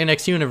Square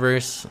Enix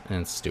universe."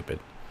 And it's stupid.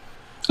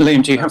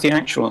 Liam, do you have the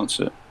actual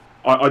answer?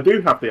 I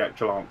do have the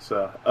actual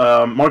answer.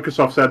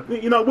 Microsoft said,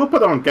 we'll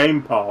put it on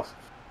Game Pass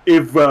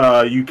if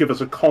you give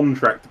us a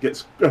contract to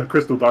get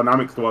Crystal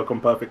Dynamics to work on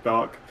Perfect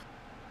Dark.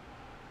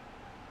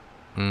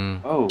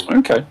 Oh,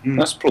 okay,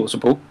 that's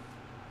plausible.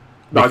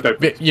 No, I don't.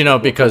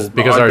 Because I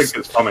think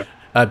it's funny.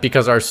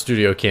 Because our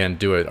studio can't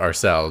do it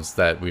ourselves,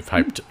 that we've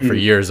hyped for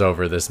years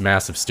over this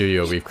massive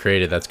studio we've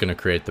created that's going to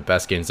create the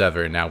best games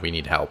ever, and now we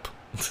need help.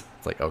 It's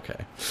like,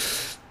 okay.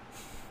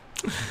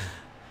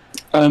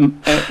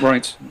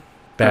 Right.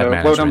 Bad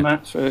management. Well done,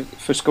 Matt,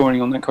 for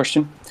scoring on that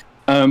question.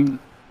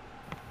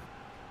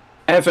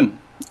 Evan,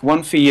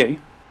 one for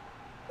you.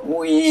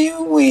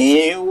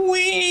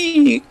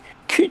 Wee.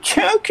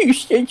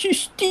 Kotaku's such a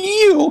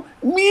steal.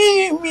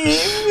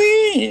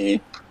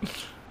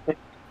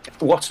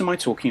 What am I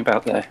talking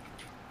about there?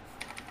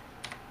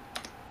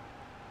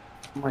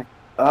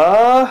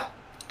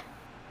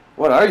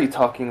 What are you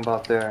talking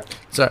about there?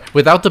 So,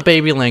 without the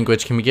baby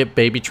language, can we get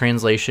baby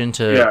translation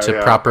to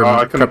proper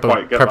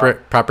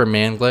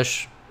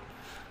Manglish?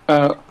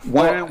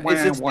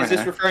 Is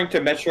this referring to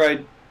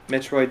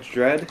Metroid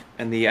Dread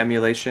and the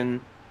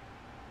emulation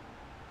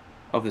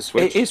of the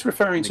Switch? It is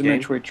referring to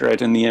Metroid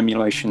Dread and the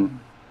emulation,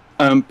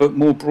 but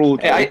more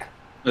broadly.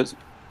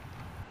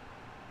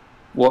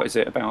 What is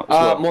it about?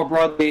 More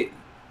broadly,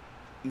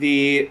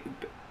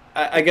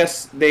 I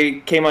guess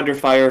they came under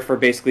fire for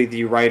basically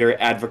the writer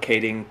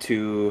advocating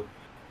to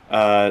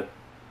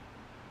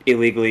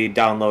illegally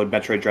download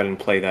Metroid Dread and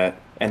play that,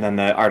 and then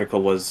the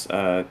article was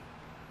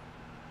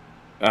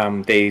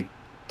they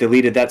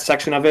deleted that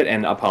section of it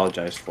and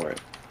apologized for it.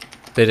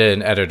 They did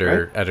an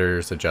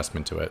editor's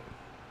adjustment to it.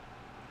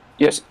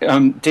 Yes.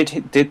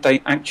 Did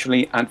they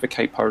actually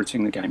advocate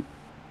pirating the game?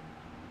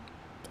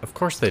 Of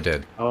course they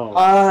did.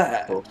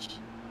 Of course.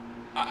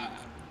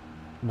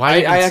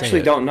 Why? I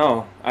actually don't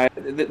know.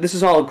 This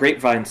is all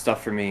grapevine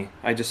stuff for me.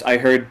 I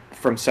heard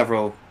from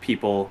several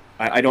people.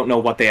 I don't know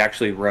what they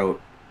actually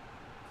wrote.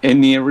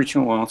 In the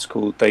original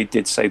article, they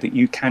did say that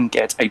you can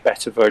get a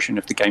better version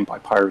of the game by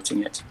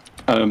pirating it.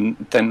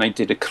 then they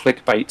did a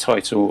clickbait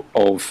title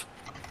of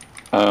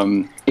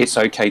 "It's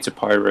okay to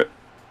pirate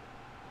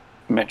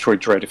Metroid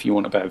Dread if you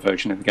want a better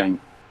version of the game."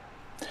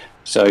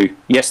 So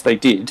yes, they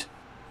did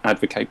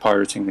advocate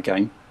pirating the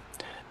game,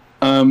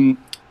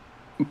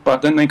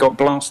 but then they got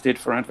blasted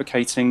for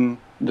advocating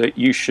that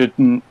you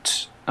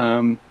shouldn't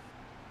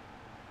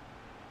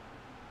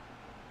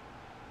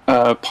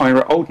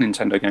pirate old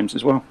Nintendo games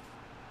as well,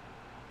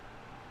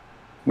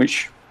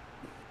 which,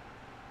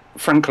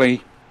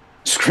 frankly,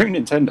 screw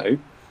Nintendo.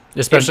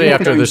 Especially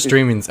after the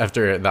streamings,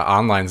 after the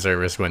online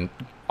service went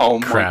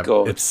crap. My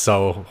God. It's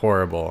so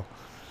horrible.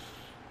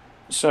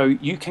 So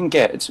you can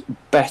get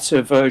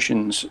better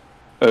versions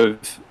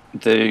of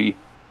the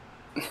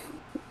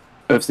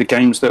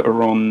games that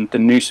are on the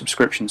new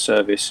subscription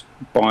service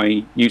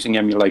by using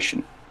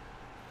emulation,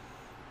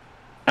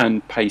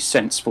 and pay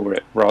cents for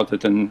it rather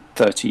than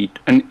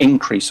an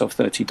increase of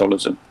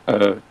 $30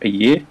 a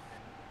year.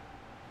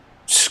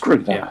 Screw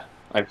that.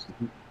 Yeah,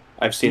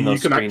 I've seen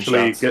those. You can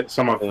actually screenshots. get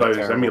some of They look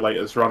those terrible.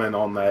 emulators running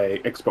on a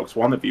Xbox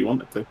One if you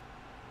wanted to,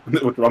 and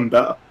it would run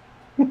better.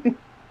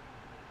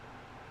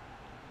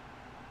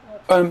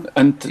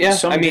 And Yeah,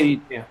 some I of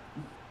mean,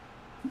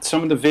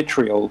 some of the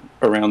vitriol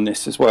around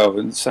this as well,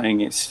 and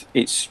saying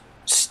it's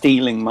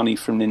stealing money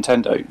from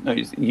Nintendo. No,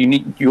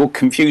 you're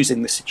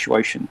confusing the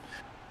situation.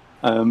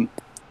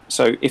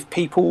 So if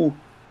people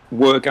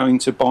were going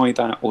to buy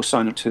that or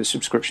sign up to the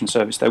subscription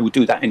service, they would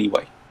do that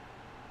anyway.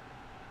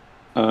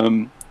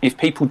 If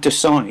people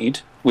decide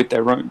with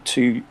their own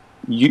to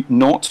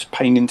not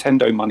pay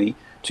Nintendo money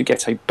to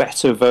get a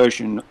better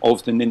version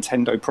of the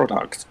Nintendo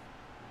product,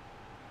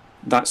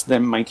 that's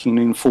them making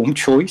an informed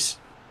choice.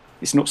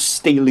 It's not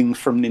stealing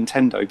from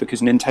Nintendo, because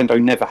Nintendo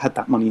never had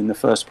that money in the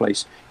first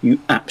place. You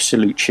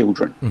absolute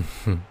children.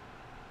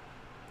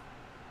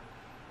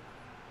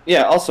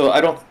 Yeah. Also,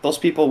 those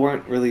people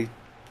weren't really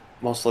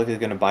most likely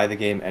going to buy the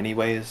game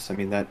anyways. I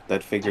mean,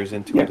 that figures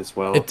into it as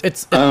well.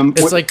 It's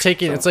like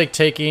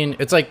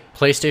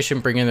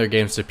PlayStation bringing their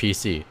games to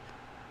PC.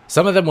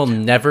 Some of them will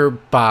never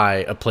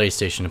buy a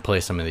PlayStation to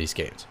play some of these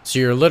games. So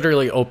you're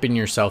literally opening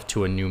yourself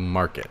to a new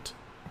market.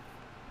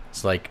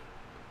 It's like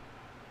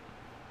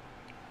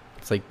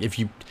if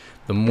you,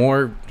 the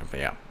more,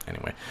 yeah.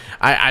 Anyway,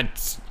 I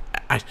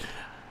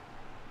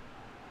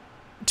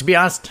to be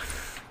honest,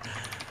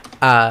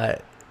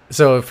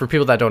 so for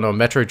people that don't know,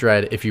 Metroid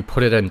Dread, if you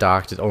put it in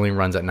docked, it only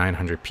runs at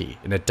 900p,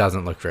 and it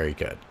doesn't look very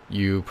good.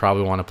 You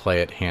probably want to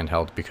play it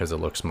handheld because it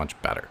looks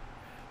much better.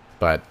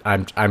 But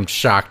I'm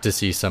shocked to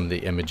see some of the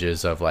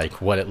images of like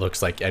what it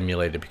looks like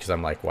emulated, because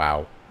I'm like,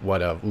 wow,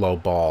 what a low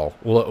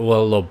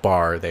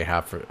bar they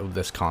have for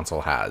this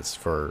console has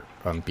for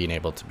being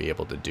able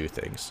to do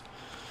things.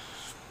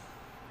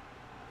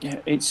 Yeah,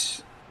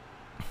 it's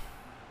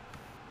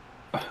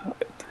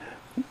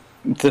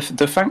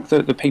the fact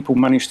that the people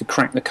managed to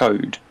crack the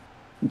code,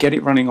 get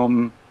it running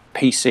on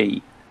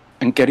PC,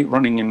 and get it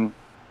running in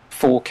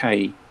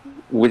 4K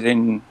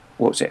within,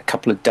 what was it, a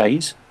couple of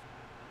days?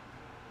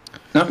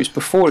 No, it was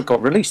before it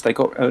got released. They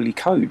got early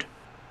code.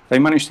 They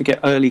managed to get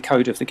early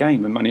code of the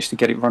game and managed to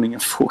get it running in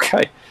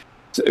 4K.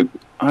 So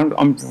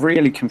I'm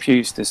really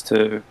confused as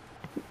to...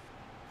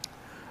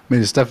 I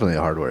mean, it's definitely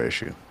a hardware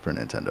issue for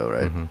Nintendo,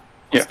 right? Mm-hmm.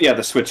 Yeah,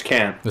 the Switch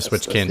can't. The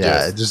Switch can't do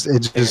Yeah, it.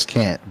 it just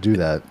can't do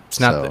that. It's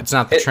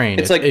not the train.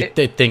 It's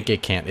they think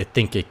it can't. It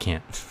think it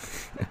can't.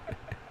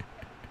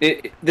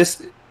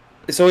 This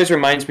always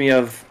reminds me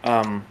of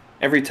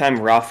every time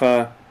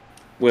Rafa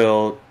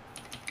will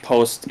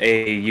post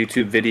a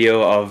YouTube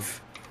video of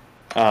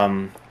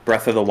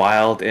Breath of the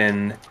Wild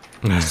in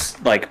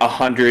like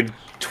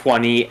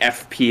 120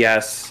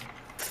 FPS,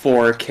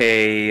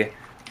 4K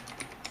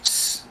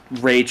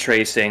ray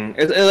tracing.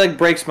 It like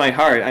breaks my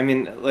heart. I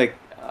mean, like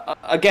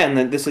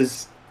again, this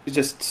is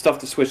just stuff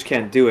the Switch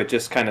can't do. It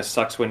just kind of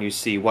sucks when you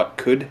see what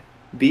could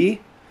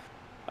be.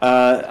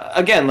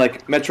 Again,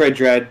 like Metroid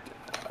Dread,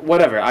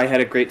 whatever. I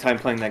had a great time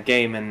playing that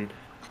game, and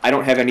I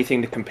don't have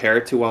anything to compare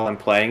it to while I'm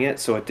playing it,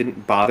 so it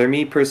didn't bother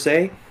me per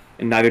se,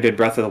 and neither did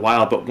Breath of the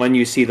Wild. But when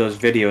you see those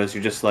videos,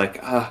 you're just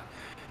like,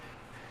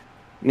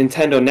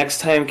 Nintendo,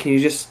 next time, can you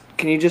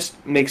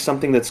just make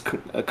something that's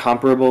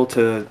comparable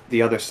to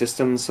the other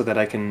systems so that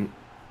I can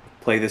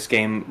play this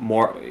game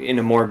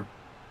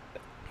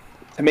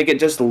to make it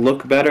just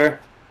look better?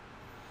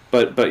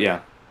 But yeah,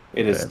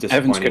 it is disappointing.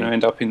 Evan's going to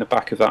end up in the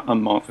back of that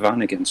unmarked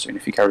van again soon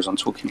if he carries on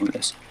talking like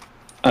this.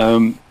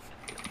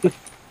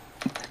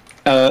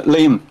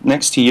 Liam,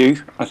 next to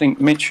you. I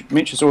think Mitch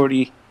has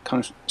already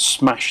kind of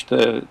smashed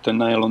the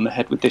nail on the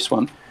head with this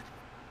one.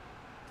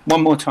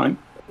 One more time.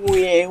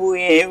 Where,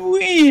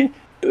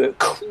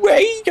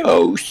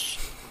 Kratos.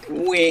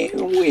 Where.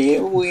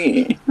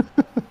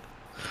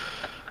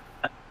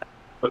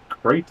 But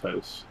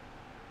Kratos.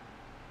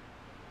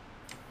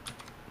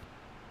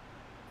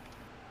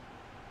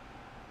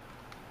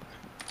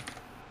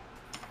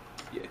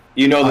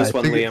 You know this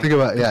one, Liam. Think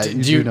about, yeah.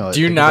 Do you know it.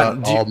 do you Think not?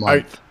 about all Do,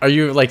 month. are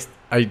you like?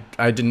 I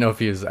didn't know if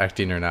he was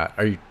acting or not.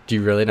 Do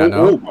you really not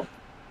know?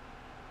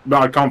 No,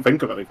 I can't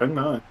think of anything.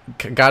 No.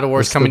 God of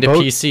War's It's coming the to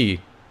boat. PC.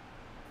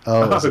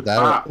 Oh, is it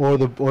that or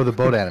the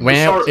boat anime?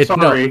 Wham,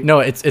 Sorry. no,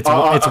 it's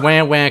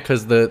wham wham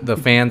because the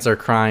fans are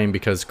crying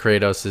because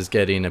Kratos is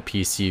getting a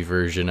PC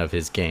version of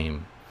his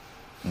game.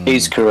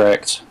 He's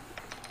correct.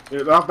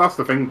 Yeah, that's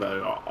the thing,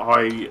 though.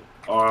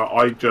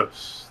 I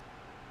just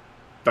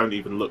don't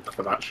even look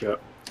for that shit.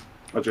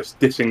 I just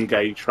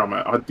disengage from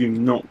it. I do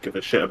not give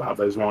a shit about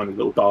those whiny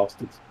little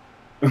bastards.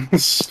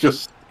 It's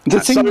just the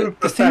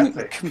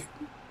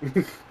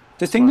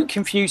thing that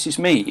confuses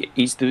me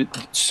is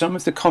some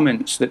of the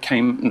comments that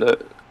came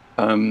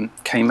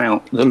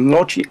out. The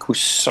logic was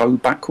so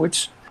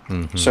backwards.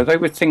 Mm-hmm. So they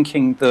were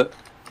thinking that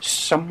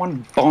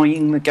someone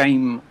buying the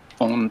game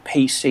on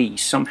PC,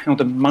 somehow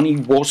the money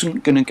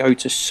wasn't going to go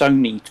to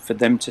Sony for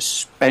them to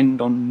spend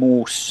on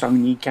more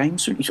Sony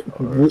games.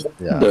 What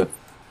the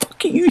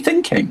fuck are you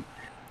thinking?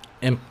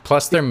 And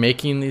plus, they're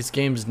making these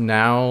games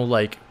now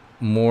like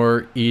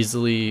more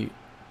easily,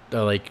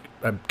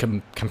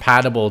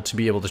 compatible to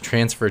be able to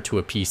transfer to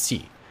a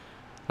PC.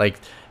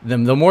 Like the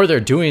more they're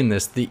doing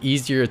this, the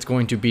easier it's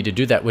going to be to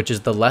do that. Which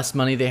is the less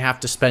money they have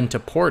to spend to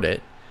port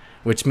it,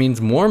 which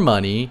means more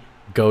money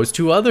goes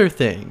to other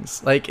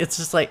things. Like it's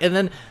just like, and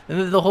then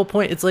the whole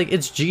point, it's like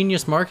it's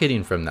genius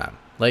marketing from them.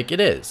 Like it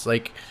is.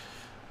 Like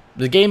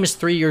the game is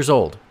 3 years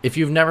old. If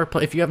you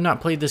have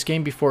not played this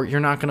game before, you're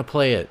not going to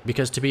play it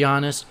because, to be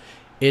honest,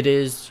 it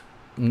is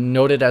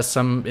noted as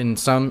in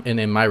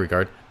my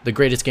regard, the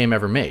greatest game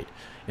ever made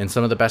and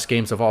some of the best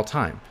games of all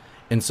time.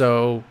 And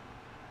so,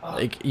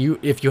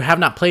 if you have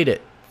not played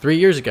it 3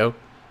 years ago,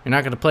 you're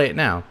not going to play it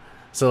now.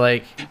 So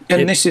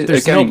this is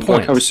again, no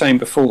point. Like I was saying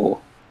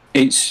before,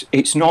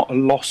 it's not a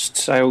lost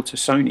sale to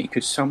Sony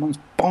because someone's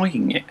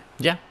buying it.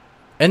 Yeah.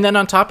 And then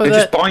on top of They're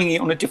that, just buying it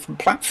on a different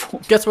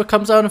platform. Guess what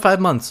comes out in 5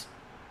 months?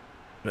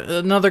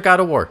 Another God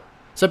of War.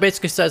 So it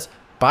basically says,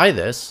 buy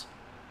this,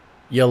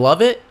 you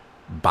love it,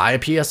 buy a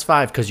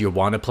PS5 because you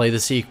want to play the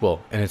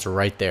sequel, and it's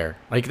right there.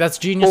 Like that's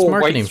genius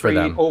marketing for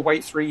them. Or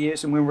wait 3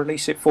 years and we'll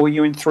release it for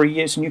you in 3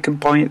 years, and you can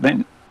buy it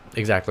then.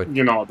 Exactly.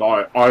 You know,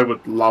 I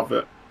would love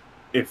it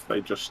if they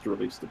just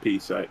released the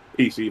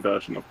PC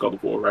version of God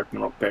of War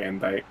Ragnarok day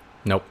and date.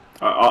 Nope.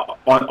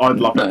 I'd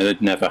love it.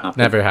 It'd never happen.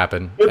 Never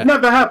happen. It'd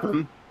never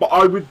happen, but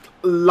I would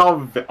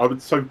love it. I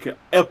would soak it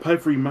up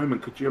every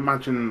moment. Could you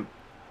imagine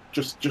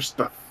just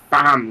the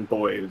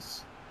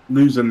fanboys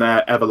losing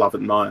their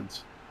ever-loving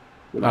minds?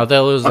 You know? Oh,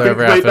 they'll lose their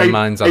ever-loving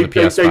minds on the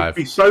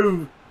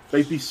PS5.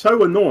 They'd be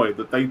so annoyed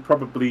that they'd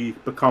probably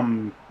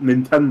become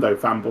Nintendo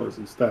fanboys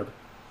instead.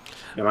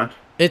 You know?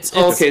 It's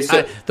okay.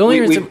 So the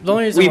only reason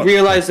we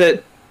realize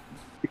that.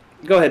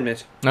 Go ahead,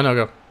 Mitch. No,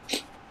 go.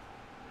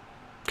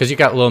 Because you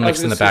got Lil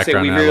Mix in the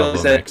background. And I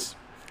love Lil Mix.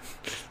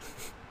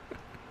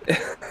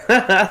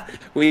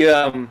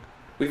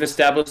 We've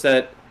established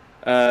that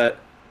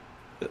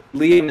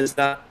Liam is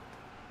not.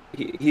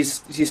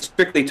 He's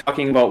strictly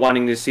talking about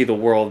wanting to see the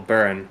world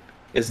burn.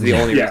 Is the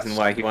only reason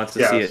why he wants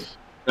to see it.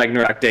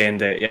 Ragnarok day and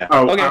day. Yeah.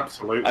 Oh, okay.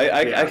 Absolutely.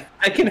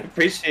 I can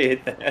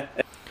appreciate that.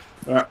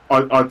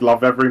 I'd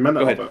love every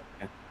minute of it.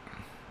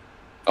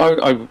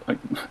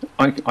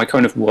 I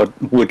kind of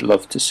would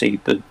love to see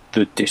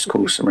the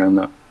discourse around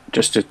that,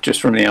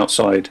 just from the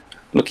outside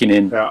looking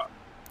in. Yeah.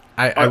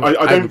 I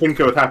don't think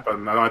it would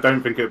happen, and I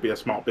don't think it would be a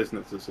smart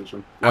business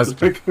decision. I was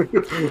going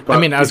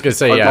to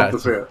say, love to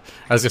see it.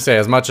 I was going to say,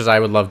 as much as I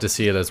would love to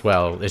see it as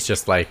well, it's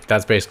just like,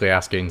 that's basically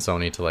asking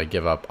Sony to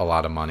give up a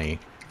lot of money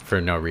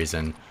for no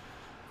reason.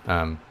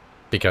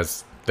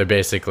 Because they're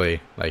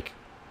basically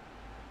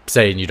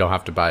saying you don't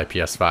have to buy a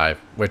PS5,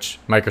 which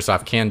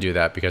Microsoft can do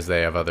that because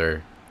they have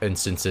other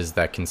instances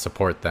that can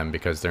support them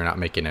because they're not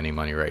making any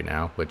money right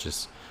now, which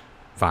is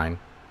fine.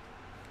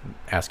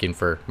 Asking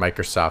for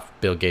Microsoft,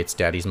 Bill Gates'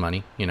 daddy's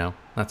money,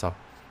 that's all.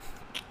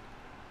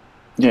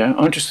 Yeah,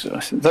 I just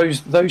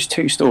those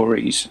two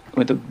stories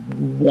were the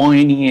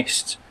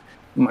whiniest,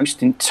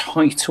 most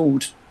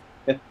entitled,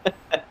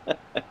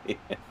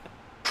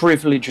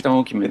 privileged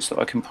arguments that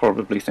I can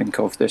probably think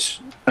of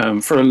this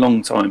for a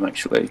long time,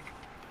 actually.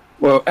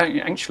 Well,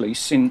 actually,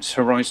 since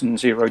Horizon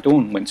Zero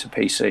Dawn went to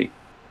PC,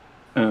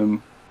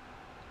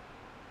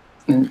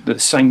 the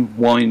same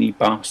whiny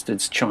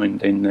bastards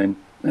chimed in then.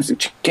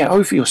 Get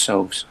over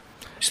yourselves.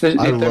 So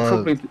I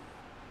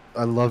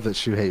love that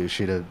Shuhei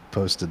Yoshida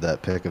posted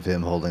that pic of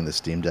him holding the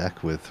Steam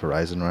Deck with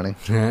Horizon running.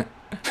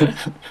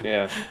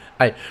 Yeah.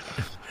 I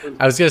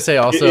was gonna say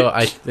also,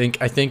 I think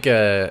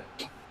the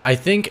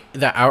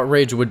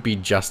outrage would be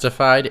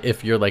justified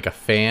if you're a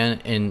fan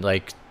and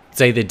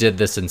say they did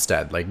this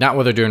instead, not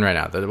what they're doing right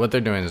now. What they're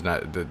doing is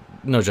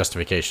no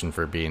justification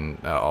for being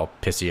all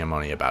pissy and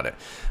moany about it.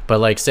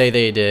 But say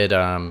they did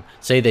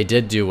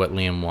do what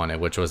Liam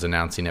wanted, which was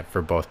announcing it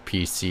for both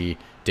PC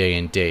day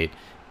and date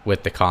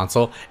with the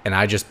console, and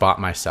I just bought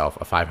myself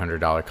a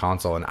 $500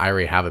 console, and I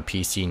already have a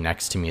PC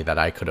next to me that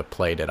I could have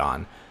played it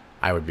on,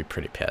 I would be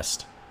pretty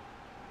pissed.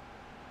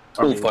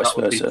 Vice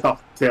versa.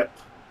 Tough tip.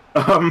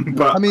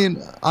 But I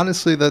mean,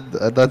 honestly,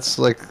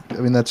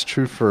 that's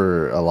true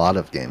for a lot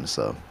of games,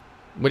 though.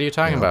 What are you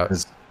talking about?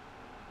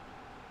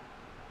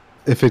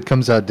 If it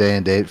comes out day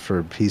and date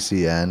for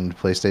PC and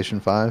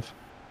PlayStation 5,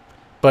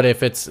 But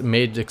if it's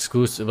made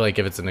exclusive, like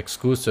if it's an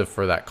exclusive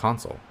for that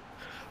console.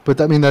 But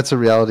I mean, that's a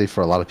reality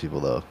for a lot of people,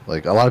 though.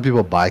 Like a lot of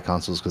people buy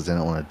consoles because they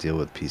don't want to deal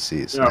with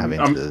PCs. Yeah, and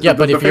having to... Yeah,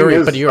 but the if thing you already,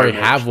 is, but you already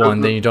Stonehenge, have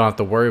one, then you don't have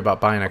to worry about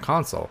buying a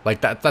console.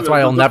 Like that's why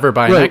Yeah, I'll never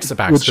buy an right,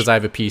 Xbox, which- because I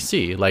have a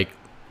PC. Like,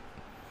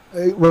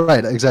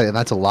 Right, exactly. And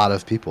that's a lot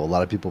of people. A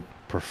lot of people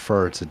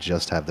prefer to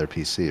just have their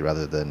PC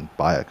rather than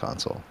buy a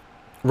console.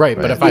 right,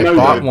 but Right. if I You know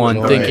bought that, one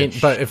right. thinking,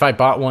 but if I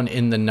bought one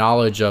in the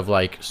knowledge of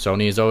like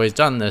Sony's always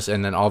done this,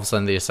 and then all of a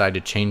sudden they decide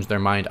to change their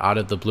mind out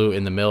of the blue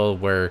in the middle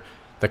where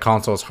the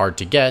console is hard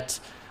to get,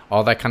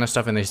 all that kind of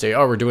stuff, and they say,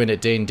 oh, we're doing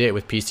it day and date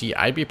with PC,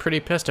 I'd be pretty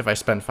pissed if I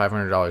spent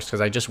 $500 because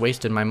I just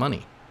wasted my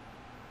money.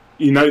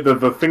 You know,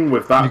 the thing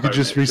with that, You could though,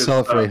 just Mitch, resell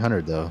it is, for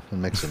 800 though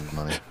and make some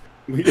money.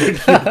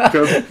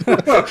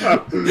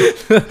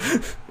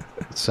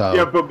 So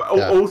Yeah, but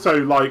yeah.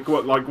 also,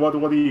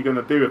 what are you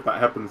gonna do if that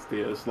happens to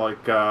you? It's like,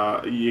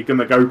 you're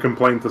gonna go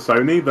complain to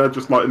Sony? They're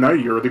just like, no,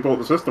 you already bought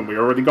the system. We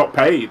already got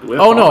paid. We're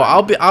Oh no,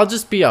 fine." I'll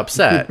just be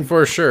upset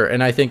for sure,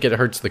 and I think it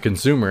hurts the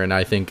consumer, and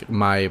I think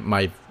my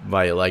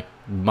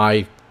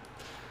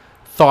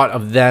thought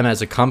of them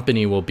as a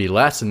company will be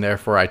less, and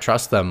therefore I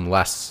trust them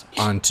less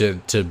on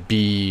to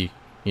be,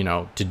 you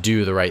know, to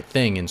do the right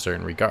thing in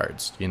certain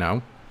regards, you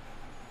know.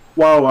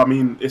 Well, I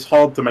mean, it's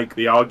hard to make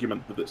the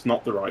argument that it's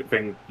not the right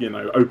thing. You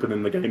know,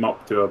 opening the game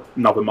up to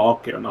another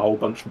market and a whole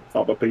bunch of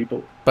other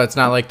people. But it's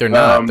not like they're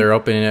not. Um, They're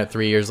opening it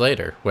 3 years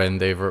later when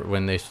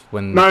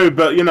No,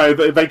 but you know,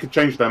 they could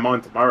change their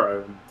mind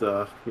tomorrow,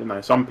 and you know,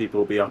 some people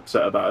will be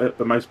upset about it,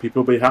 but most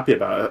people will be happy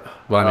about it.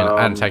 Well, I mean,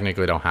 I Um,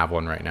 technically don't have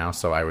one right now,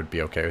 so I would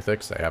be okay with it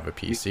because I have a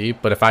PC.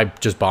 But if I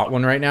just bought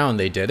one right now and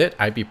they did it,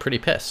 I'd be pretty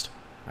pissed.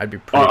 I'd be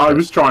pretty I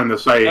was pissed. trying to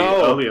say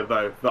No. earlier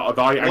though that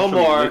I actually No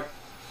more.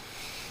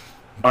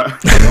 I,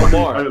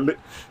 more.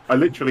 I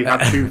literally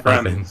had two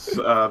friends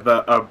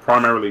that are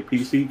primarily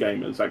PC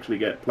gamers actually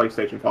get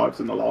PlayStation 5s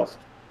in the last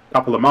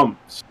couple of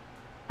months,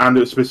 and it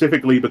was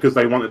specifically because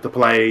they wanted to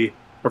play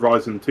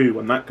Horizon 2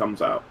 when that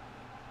comes out,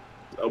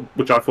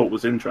 which I thought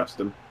was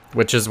interesting.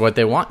 Which is what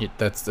they want.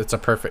 That's that's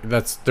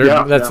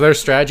Yeah, their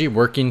strategy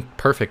working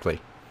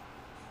perfectly.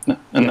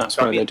 And that's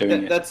I why mean, they're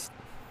doing it.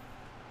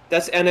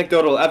 That's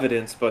anecdotal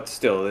evidence, but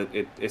still,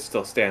 it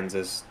still stands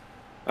as.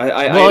 I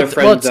Well, had a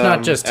friend, it's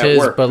not just at his,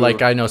 work but who-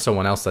 like I know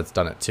someone else that's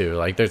done it too.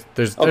 Like there's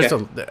Okay.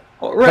 a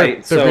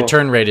right. the So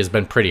return rate has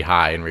been pretty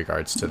high in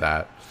regards to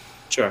that.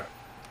 sure.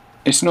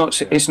 It's not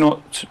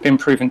been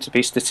proven to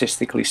be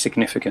statistically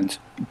significant,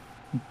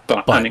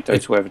 but But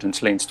anecdotal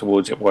evidence leans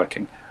towards it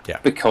working. Yeah.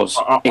 Because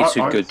I- it's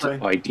a I'd good say-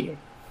 idea.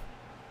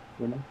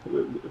 You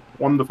know,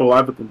 wonderful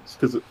evidence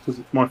because it's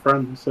my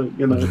friend, so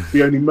you know it's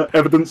the only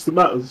evidence that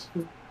matters.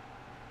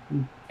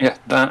 Yeah,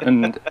 that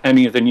and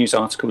any of the news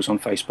articles on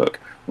Facebook.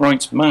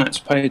 Right, Matt,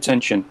 pay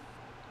attention.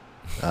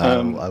 I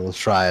will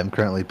try. I'm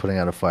currently putting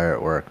out a fire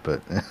at work,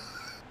 but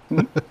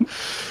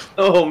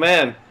Oh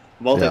man,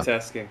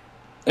 multitasking.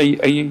 Are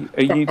you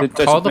the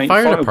Call the designated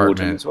fire warden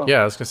department. as well?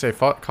 Yeah, I was gonna say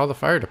call the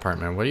fire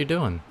department. What are you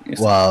doing? Yes.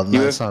 well,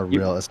 no, You- it's not you-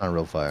 real. It's not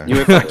real fire.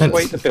 You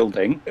evacuate the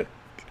building,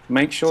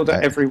 make sure that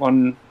Right.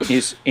 everyone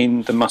is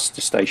in the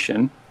muster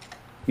station.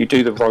 You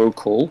do the roll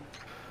call.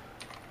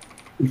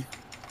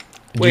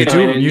 Wait, you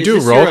is do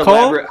this roll your call?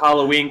 elaborate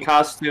Halloween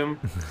costume?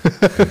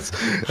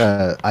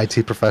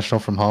 IT professional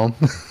from home.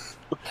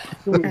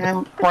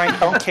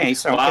 Right, okay,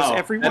 so Wow,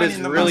 everyone that is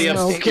in the really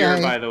muster obscure,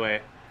 Okay. by the way.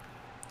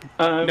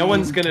 Um, No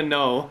one's gonna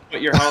know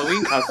what your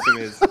Halloween costume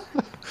is.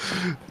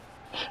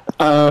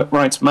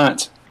 Right,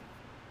 Matt.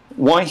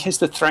 Why has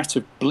the threat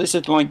of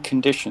blizzard-like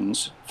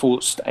conditions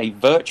forced a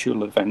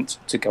virtual event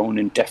to go on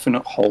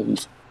indefinite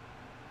hold?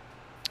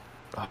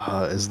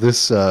 Is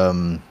this?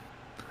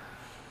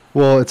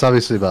 Well, it's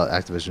obviously about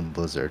Activision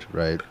Blizzard,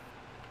 right?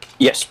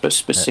 Yes, but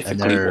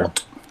specifically they're-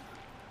 what?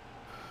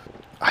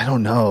 I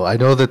don't know. I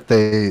know that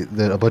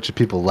that a bunch of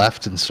people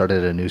left and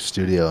started a new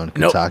studio, and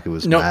Nope. Kotaku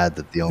was Nope. mad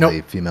that the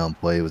only female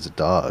employee was a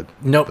dog.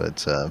 Nope.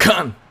 But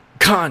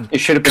Con. It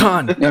should have been.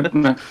 Con.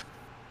 No.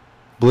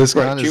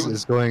 BlizzCon Right, you-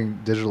 is going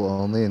digital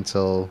only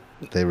until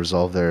they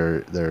resolve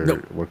their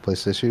Nope.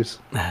 workplace issues.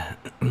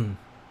 Do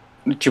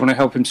you want to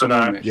help him some No.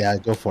 more, Mitch? Yeah,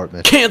 go for it,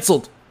 Mitch.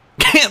 Canceled.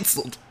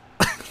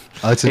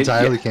 It's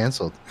entirely yeah.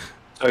 cancelled.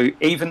 So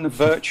even the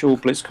virtual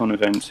BlizzCon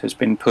event has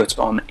been put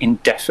on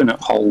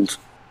indefinite hold.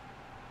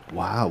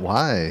 Wow,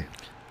 why?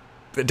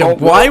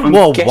 Why? I'm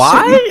Well, guessing-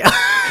 why?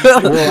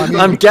 Well, I mean-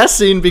 I'm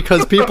guessing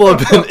because people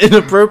have been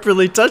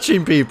inappropriately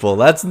touching people.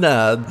 That's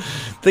not.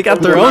 They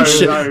got their Well, own no,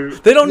 shit. no.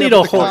 They don't Yeah, need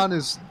but a whole.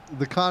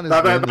 The con is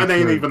That mainly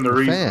ain't for even the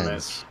reason.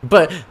 fans.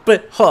 Mitch.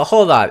 But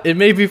hold on, it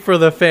may be for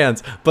the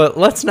fans, but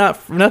let's not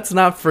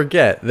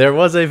forget there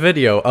was a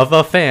video of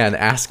a fan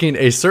asking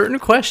a certain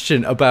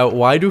question about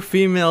why do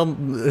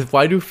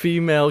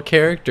female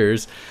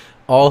characters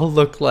all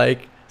look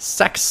like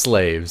sex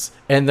slaves,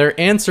 and their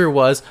answer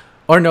was,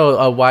 or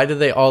no, why do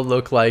they all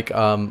look like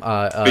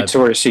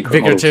Victoria's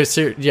Secret models.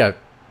 yeah,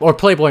 or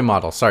Playboy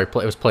models? Sorry, it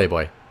was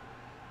Playboy.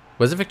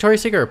 Was it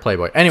Victoria's Secret or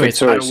Playboy? Anyways,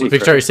 Victoria's Secret.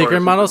 Victoria's Secret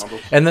Victoria's models. Secret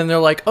models. And then they're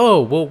like,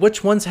 oh, well,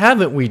 which ones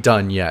haven't we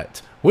done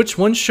yet? Which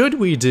one should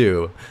we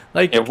do?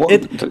 Like, Yeah, what-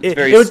 it's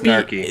very it would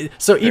snarky. be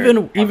so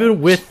Very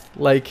even with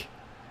like.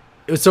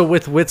 So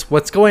with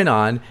what's going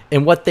on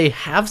and what they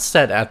have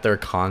said at their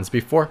cons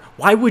before,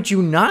 why would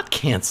you not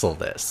cancel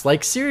this?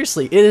 Like,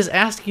 seriously, it is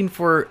asking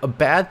for a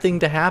bad thing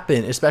to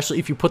happen, especially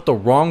if you put the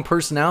wrong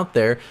person out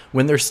there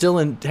when they're still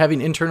having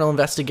internal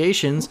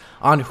investigations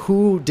on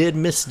who did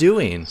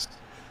misdoings.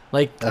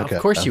 Like, Okay.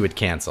 of course you would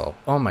cancel.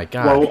 Oh my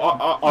god. Well,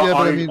 Yeah, but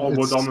I mean, I would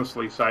it's-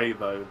 honestly say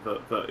though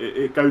that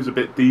it goes a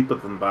bit deeper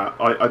than that.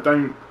 I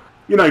don't,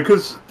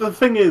 because the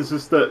thing is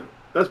that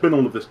there's been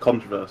all of this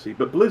controversy,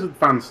 but Blizzard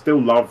fans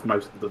still love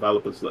most of the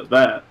developers that are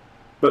there.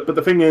 But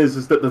the thing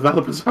is that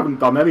developers haven't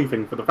done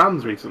anything for the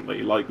fans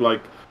recently. Like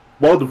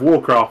World of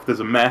Warcraft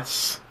is a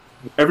mess.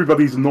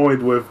 Everybody's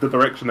annoyed with the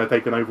direction they're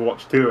taking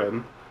Overwatch 2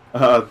 in.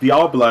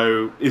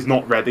 Diablo is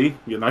not ready,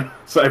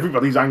 so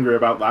everybody's angry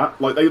about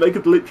that. Like they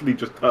could literally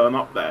just turn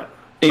up there.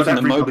 but Even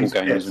the mobile everybody's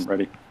game pissed. isn't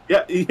ready.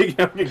 Yeah,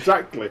 yeah,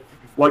 exactly.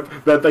 Like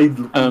they.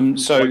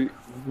 So like,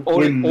 all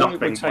win it nothing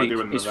would by take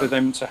doing is that. for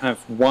them to have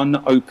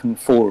one open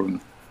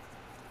forum,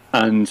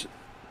 and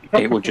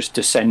it will just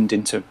descend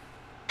into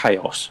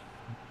chaos.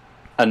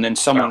 And then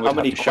someone How would have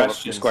many to show up to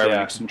questions, Square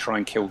yeah. Enix and try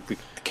and kill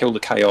the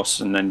chaos,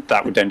 and then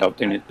that would end up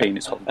being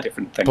its whole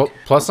different thing.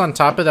 Plus, on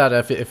top of that,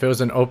 if it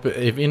was an open,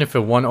 even if it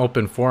one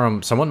open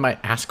forum, someone might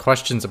ask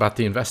questions about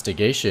the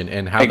investigation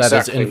and how that has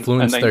Exactly.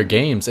 influenced And they- their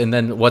games. And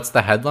then what's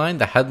the headline?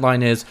 The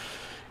headline is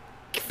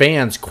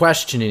fans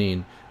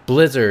questioning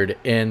Blizzard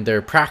and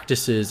their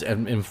practices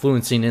and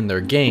influencing in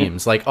their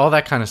games, like all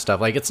that kind of stuff.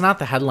 Like, it's not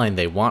the headline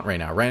they want right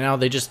now. Right now,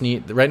 they just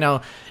need. Right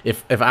now,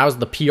 if I was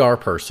the PR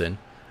person,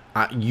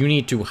 you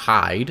need to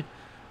hide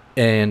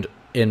and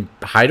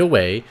hide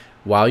away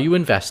while you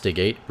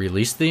investigate,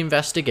 release the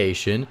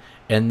investigation,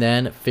 and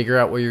then figure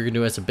out what you're going to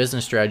do as a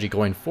business strategy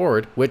going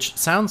forward, which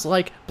sounds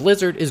like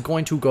Blizzard is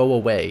going to go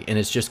away and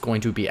it's just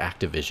going to be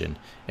Activision.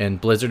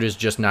 And Blizzard is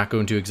just not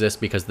going to exist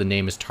because the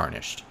name is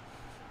tarnished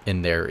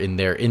in their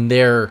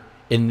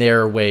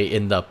way,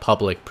 in the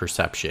public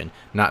perception,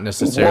 not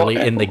necessarily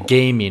in the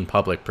gaming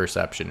public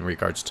perception in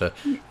regards to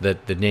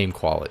the name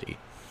quality.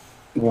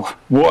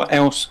 What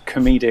else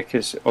comedic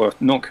is, or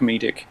not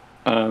comedic,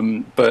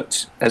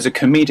 but as a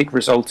comedic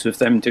result of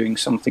them doing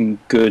something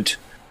good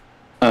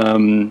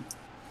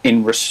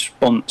in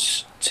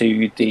response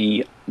to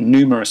the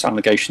numerous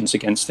allegations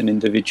against an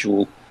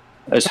individual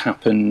has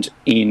happened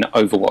in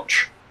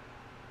Overwatch.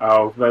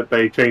 Oh,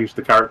 they changed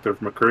the character of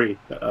McCree.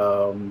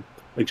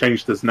 They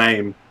changed his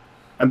name,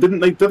 and didn't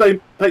they?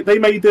 They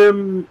made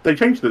him. They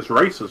changed his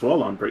race as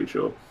well. I'm pretty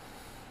sure.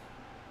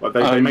 Like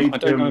they made I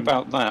don't know him-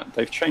 about that.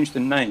 They've changed the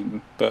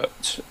name,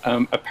 but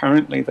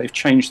apparently they've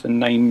changed the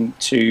name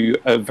to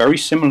a very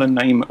similar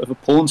name of a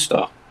porn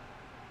star.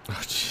 Oh,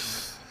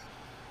 jeez.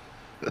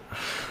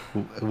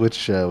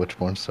 Which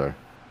porn star?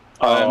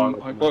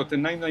 Well, the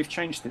name they've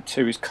changed it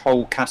to is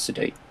Cole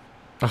Cassidy,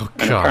 Oh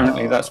and god.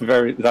 apparently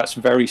that's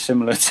very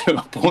similar to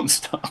a porn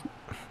star.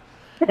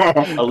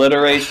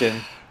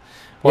 Alliteration.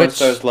 Porn Which-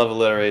 stars love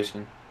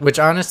alliteration. Which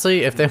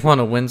honestly, if they want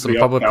to win some The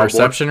public cowboy.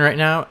 perception right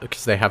now,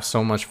 because they have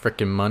so much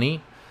freaking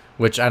money,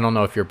 which I don't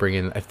know if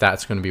if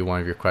that's going to be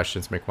one of your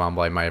questions,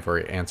 McWomble, I might have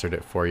already answered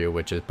it for you,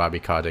 which is Bobby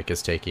Kotick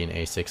is taking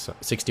a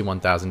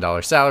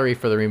 $61,000 salary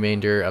for the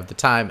remainder of the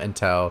time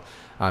until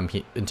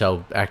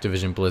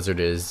Activision Blizzard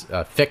is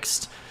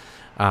fixed.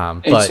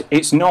 But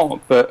It's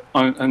not, but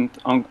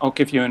I'll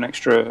give you an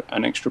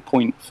extra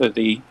point for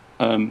the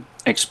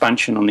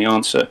expansion on the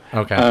answer.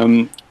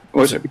 okay.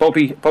 Was it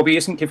Bobby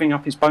isn't giving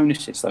up his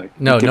bonuses though?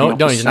 No, He's giving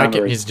up his he's not.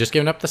 salary. He's just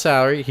giving up the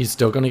salary. He's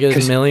still going to get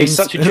his 'Cause millions. He's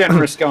such a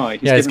generous guy.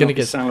 He's Yeah, he's giving gonna up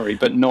his get- salary,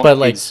 but not but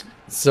like, his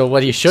so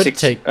what he should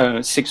take.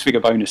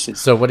 six-figure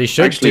bonuses. So what he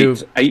should Actually, do.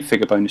 it's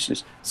 8-figure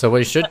bonuses. So what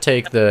he should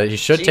take the. He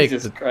should take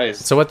Jesus the.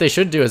 Christ. So what they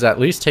should do is at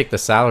least take the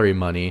salary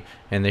money,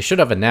 and they should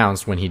have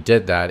announced when he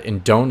did that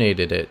and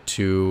donated it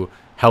to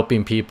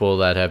helping people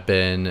that have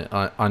been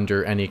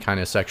under any kind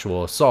of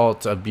sexual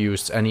assault,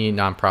 abuse, any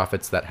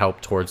nonprofits that help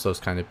towards those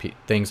kind of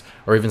things,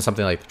 or even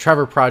something like the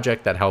Trevor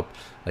Project that help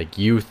like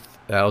youth,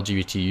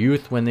 LGBT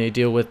youth when they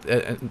deal with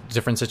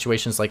different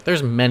situations. Like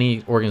there's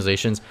many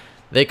organizations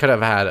they could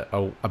have had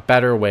a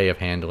better way of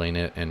handling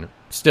it, and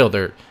still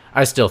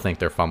I still think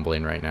they're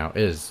fumbling right now.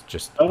 It is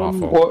just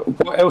awful.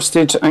 What else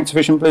did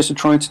Activision Blizzard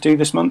try to do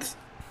this month?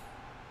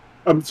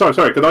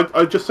 Sorry. Could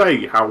I just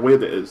say how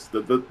weird it is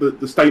that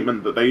the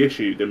statement that they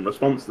issued in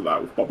response to that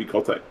with Bobby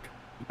Kotick?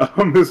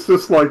 It's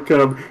just like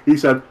he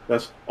said,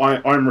 "Yes,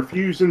 I'm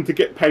refusing to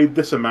get paid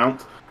this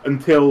amount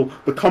until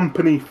the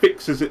company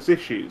fixes its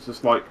issues."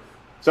 It's like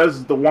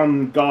says the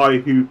one guy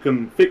who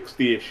can fix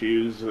the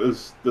issues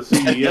as the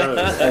CEO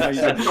of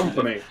said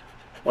company.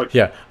 Like,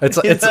 Yeah, He's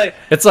like-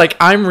 it's like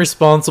I'm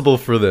responsible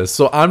for this,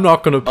 so I'm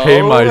not going to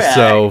pay Alright.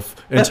 myself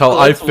until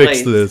I Let's fix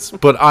wait. this.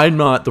 But I'm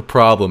not the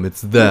problem;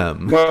 it's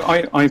them. Well,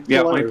 I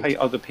Hilarious. pay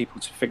other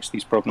people to fix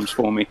these problems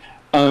for me.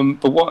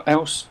 But what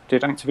else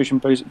did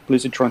Activision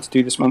Blizzard try to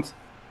do this month?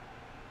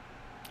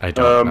 I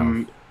don't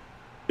know.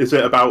 Is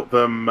it about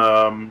them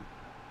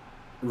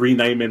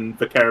renaming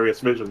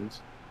Vicarious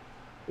Visions?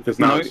 Because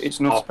now No,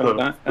 it's not after about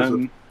that.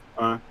 Blizzard.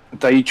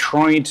 They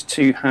tried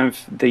to have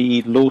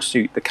the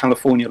lawsuit, the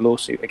California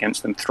lawsuit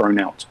against them, thrown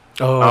out,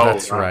 Oh,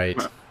 that's right.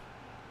 right.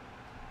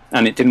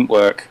 and it didn't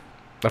work.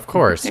 Of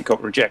course, It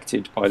got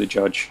rejected by the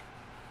judge.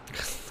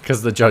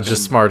 because the judge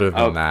is smarter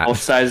than that. Both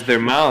sides of their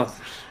mouth.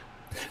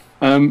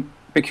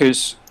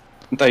 Because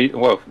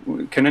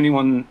can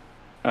anyone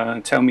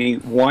tell me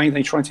why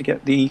they tried to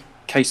get the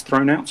case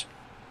thrown out?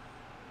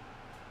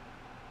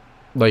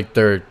 Like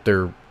their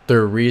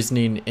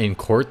reasoning in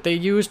court they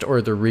used,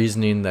 or the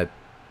reasoning that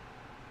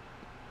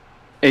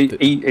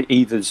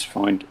Either's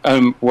fine.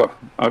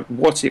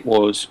 What it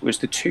was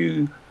the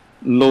two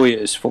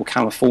lawyers for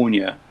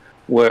California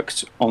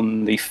worked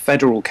on the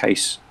federal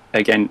case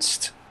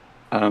against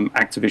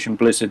Activision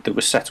Blizzard that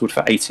was settled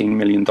for $18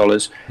 million.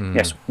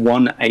 Yes,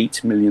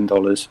 $18 million.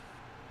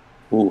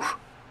 Oof.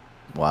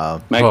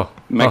 Wow.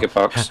 Mega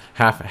bucks.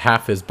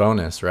 half his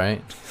bonus,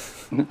 right?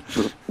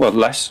 Well,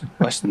 less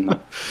than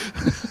that.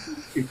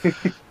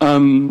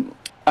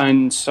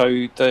 And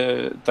so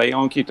they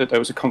argued that there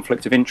was a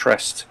conflict of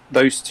interest.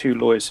 Those two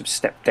lawyers have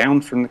stepped down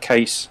from the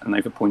case, and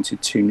they've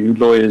appointed two new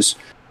lawyers.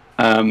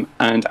 And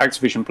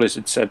Activision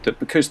Blizzard said that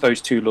because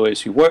those two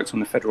lawyers who worked on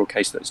the federal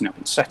case that has now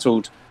been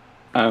settled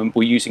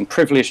were using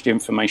privileged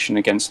information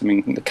against them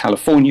in the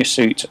California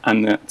suit,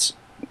 and that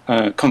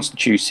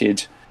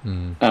constituted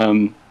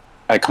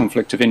a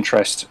conflict of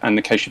interest, and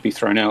the case should be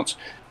thrown out.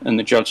 And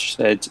the judge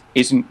said,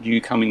 "Isn't you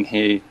coming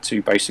here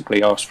to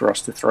basically ask for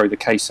us to throw the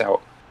case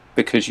out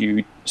because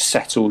you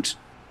settled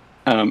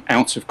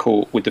out of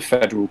court with the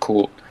federal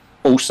court,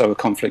 also a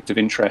conflict of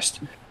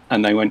interest?"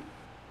 And they went,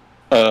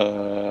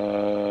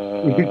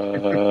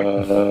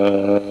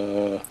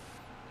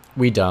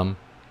 We dumb.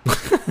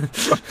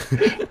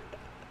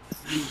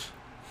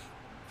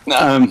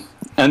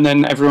 And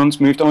then everyone's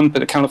moved on, but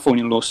the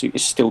California lawsuit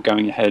is still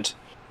going ahead.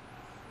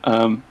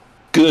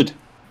 Good.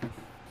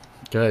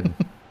 Good.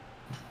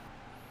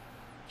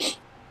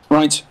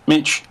 Right,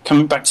 Mitch,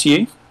 coming back to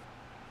you.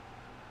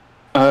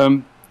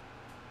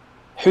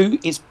 Who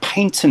is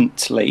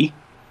patently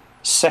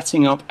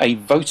setting up a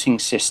voting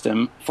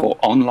system for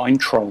online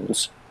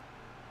trolls?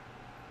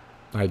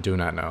 I do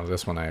not know.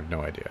 This one I have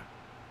no idea.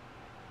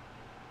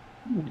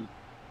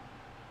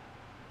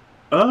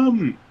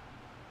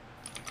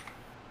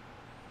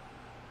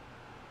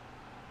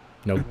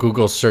 No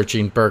Google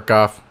searching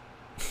Burkoff.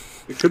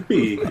 It could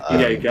be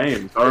EA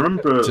Games. I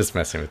remember Just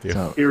messing with you.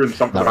 So, hearing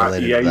something not about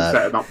related EA to that.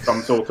 setting up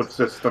some sort of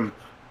system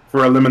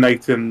for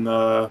eliminating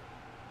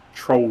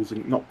trolls,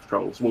 not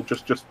trolls, well,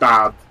 just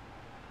bad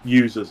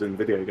users in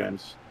video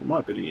games. It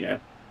might be EA.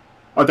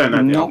 I don't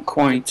know. Not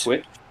quite.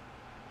 Twitch?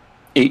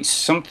 It's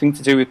something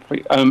to do with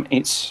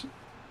it's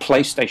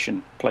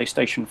PlayStation.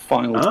 PlayStation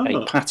filed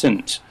a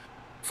patent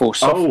for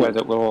software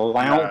that will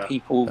allow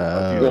people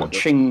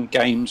watching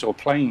games or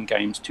playing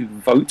games to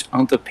vote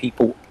other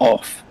people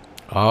off.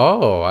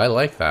 Oh, I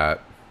like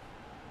that.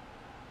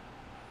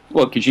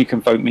 Well, because you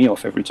can vote me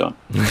off every time.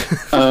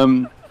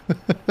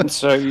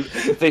 So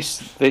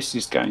this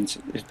is going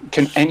to...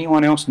 Can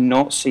anyone else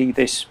not see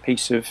this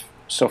piece of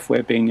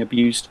software being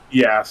abused?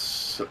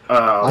 Yes.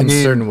 In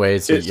certain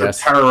ways, It's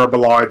yes. a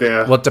terrible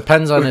idea. Well, it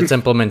depends on its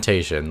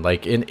implementation.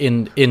 Like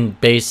in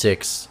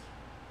basics,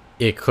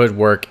 it could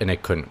work and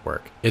it couldn't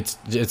work.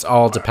 It's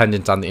all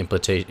dependent on the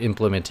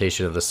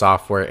implementation of the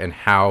software and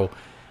how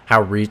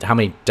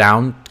many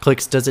down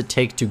clicks does it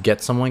take to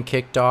get someone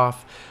kicked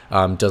off.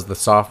 Does the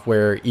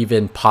software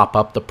even pop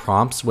up the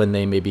prompts when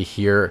they maybe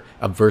hear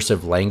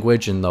aversive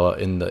language in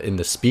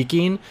the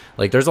speaking?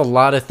 Like, there's a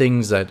lot of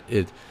things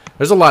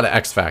there's a lot of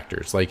X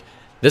factors. Like,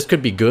 this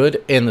could be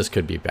good and this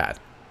could be bad.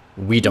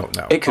 We don't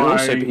know. It could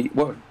also be...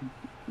 Well,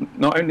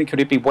 not only could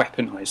it be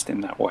weaponized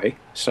in that way,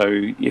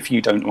 so if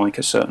you don't like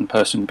a certain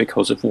person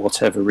because of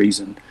whatever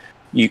reason,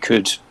 you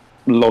could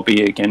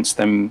lobby against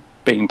them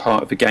being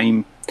part of a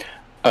game,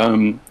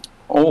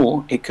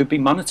 or it could be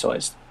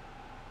monetized.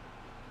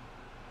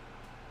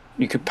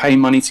 You could pay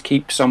money to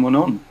keep someone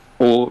on,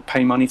 or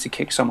pay money to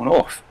kick someone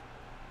off.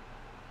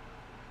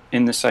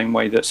 In the same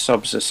way that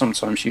subs are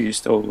sometimes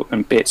used,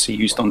 and bits are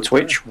used on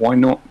Twitch, why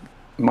not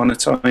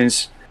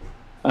monetize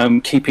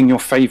keeping your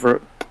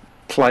favorite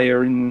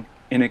player in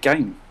a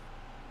game?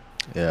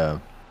 Yeah.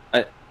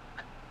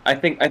 I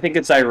think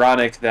it's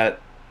ironic that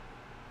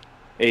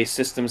a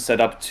system set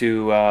up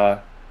to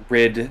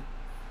rid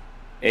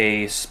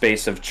a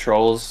space of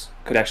trolls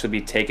could actually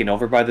be taken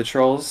over by the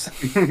trolls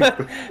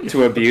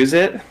to abuse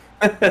it.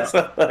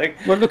 So, like,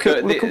 Well, look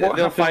at what they'll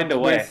happened find a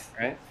way, with-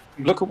 right?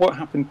 Look at what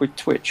happened with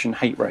Twitch and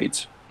hate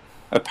raids.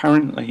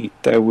 Apparently,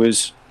 there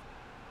was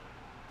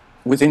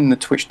within the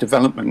Twitch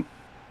development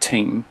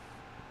team.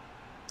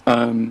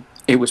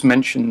 It was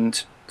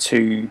mentioned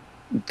to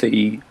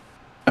the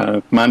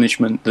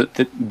management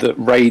that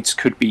raids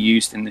could be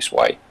used in this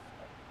way,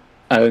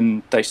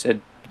 and they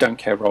said, "Don't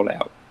care, roll it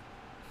out."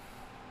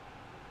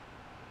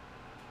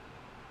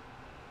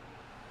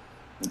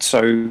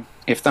 So,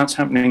 if that's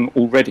happening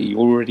already, you're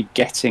already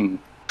getting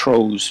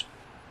trolls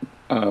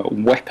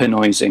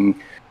weaponizing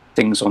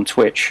things on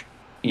Twitch.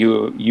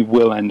 You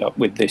will end up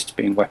with this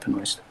being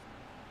weaponized.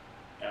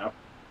 Yeah.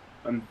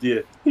 And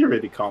you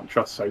really can't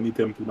trust Sony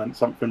to implement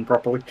something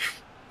properly.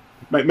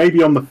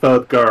 Maybe on the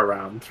third go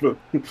around, but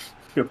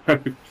you know.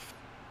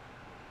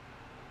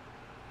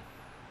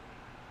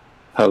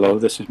 Hello,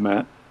 this is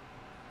Matt.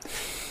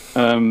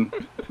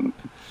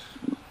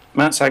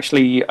 Matt's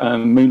actually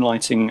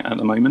moonlighting at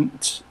the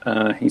moment.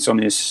 He's on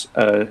his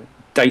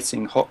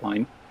dating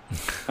hotline.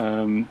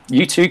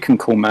 You too can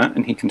call Matt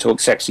and he can talk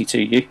sexy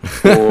to you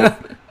for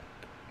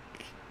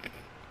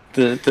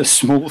the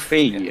small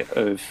fee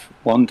of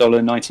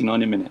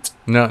 $1.99 a minute.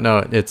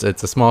 No, it's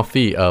a small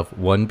fee of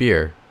 1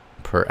 beer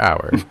per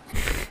hour.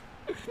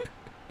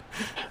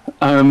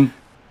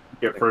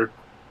 Get through.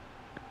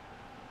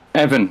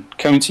 Evan,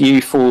 coming to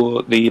you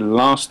for the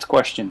last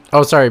question.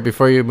 Oh, sorry.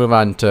 Before you move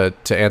on to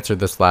answer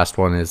this last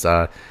one, is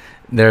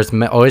there's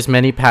always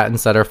many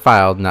patents that are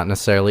filed, not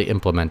necessarily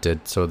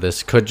implemented. So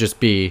this could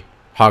just be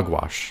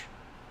hogwash.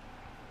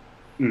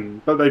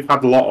 But they've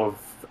had a lot of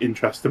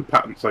interesting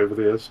patents over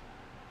the years.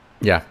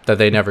 Yeah, that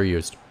they never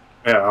used.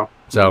 Yeah.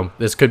 So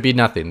this could be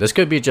nothing. This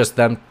could be just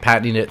them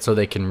patenting it so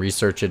they can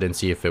research it and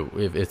see if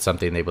it's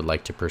something they would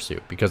like to pursue.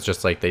 Because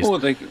just like they...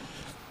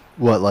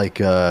 What, like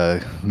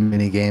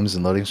mini games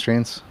and loading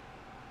screens?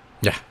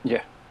 Yeah.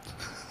 Yeah.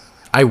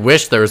 I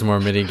wish there was more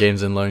mini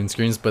games and loading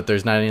screens, but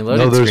there's not any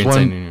loading screens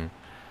anymore.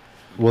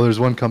 Well, there's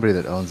one company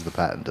that owns the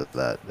patent of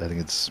that. I think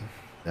it's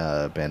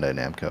Bandai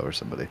Namco or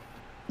somebody.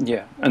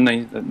 Yeah, and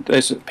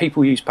there's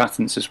people use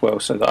patents as well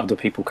so that other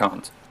people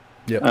can't.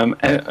 Yeah.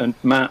 And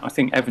Matt, I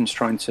think Evan's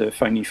trying to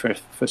phone you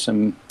for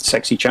some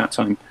sexy chat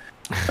time.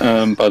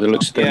 By the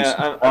looks of things.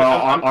 Yeah,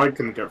 I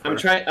can go. I'm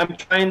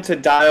trying to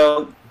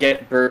dial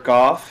get Burke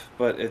off,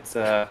 but it's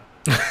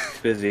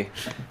busy.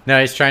 No,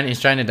 he's trying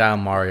to dial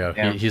Mario.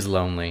 Yeah. He's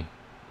lonely.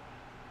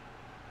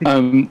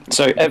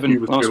 So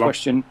Evan, last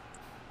question: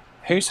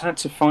 who's had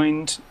to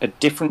find a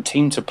different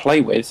team to play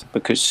with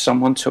because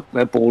someone took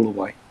their ball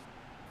away?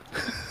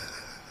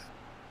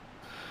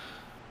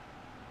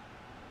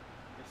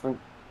 Different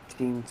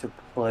team to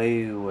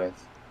play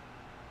with.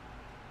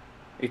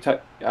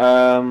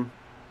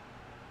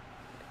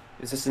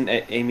 Is this an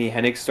Amy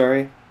Hennig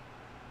story?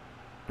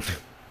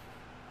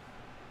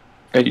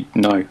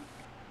 No.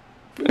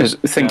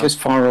 Think as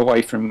far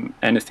away from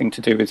anything to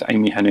do with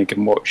Amy Hennig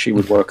and what she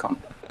would work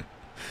on.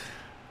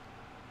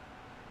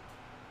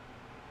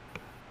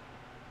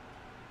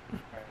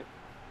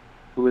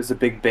 Who is a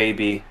big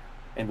baby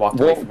and walked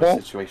away from the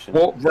situation?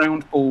 What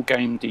round ball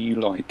game do you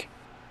like?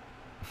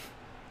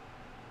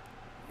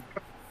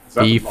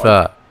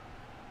 FIFA.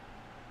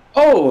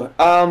 Oh,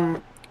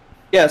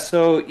 yeah,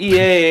 so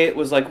EA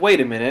was like,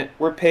 wait a minute,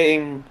 we're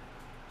paying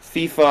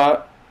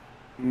FIFA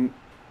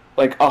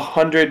like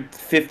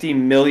 $150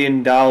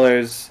 million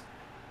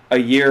a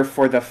year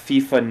for the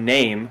FIFA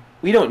name.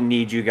 We don't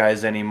need you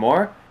guys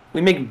anymore.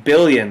 We make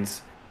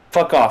billions.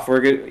 Fuck off. We're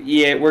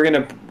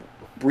gonna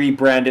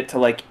rebrand it to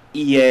like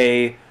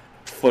EA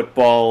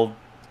Football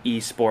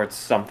Esports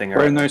something or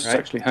other. Those is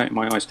actually hurting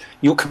my eyes.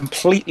 You're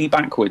completely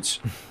backwards.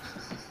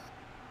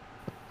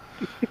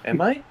 Am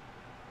I?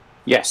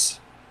 Yes.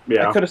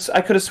 Yeah.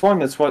 I could have sworn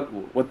that's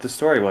what the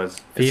story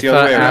was. It's the other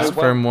FIFA way around. asked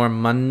for more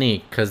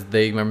money because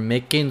they were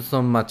making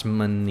so much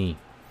money.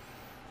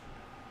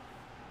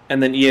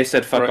 And then EA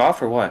said fuck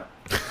off or what?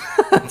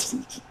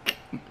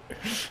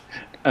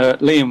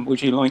 Liam,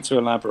 would you like to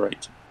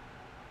elaborate?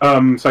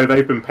 So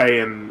they've been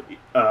paying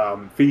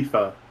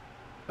FIFA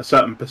a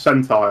certain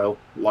percentile,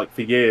 like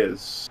for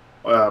years,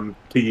 to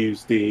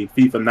use the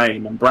FIFA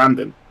name and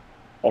branding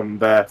on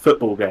their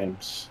football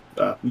games.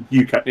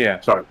 UK. Yeah.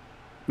 Sorry.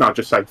 No,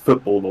 just say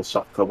football or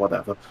soccer,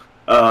 whatever.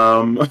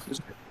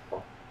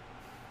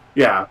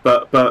 Yeah,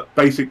 but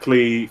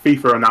basically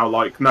FIFA are now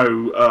like,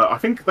 no, I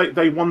think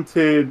they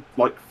wanted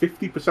like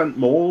 50%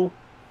 more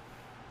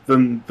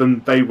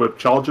than they were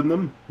charging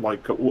them,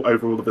 like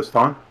over all of this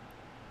time.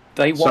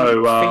 They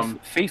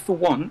want FIFA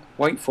want,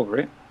 wait for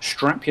it,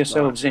 strap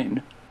yourselves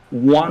in,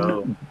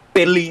 $1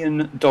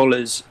 billion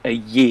a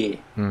year.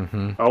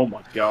 Mm-hmm. Oh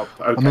my god!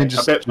 Okay, I mean,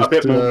 a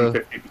bit more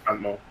than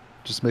 50% more.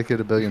 Just make it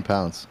 £1 billion.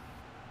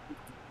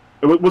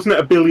 Wasn't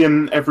it $1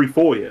 billion every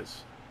 4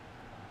 years?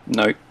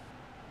 No,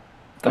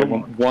 they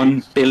want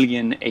 $1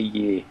 billion a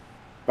year.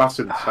 That's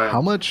insane.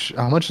 How much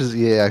is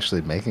EA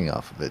actually making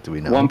off of it? Do we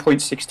know?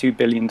 $1.62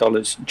 billion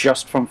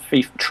just from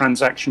FIFA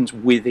transactions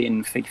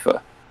within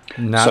FIFA.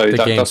 Not so the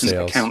that game doesn't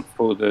sales. account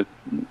for the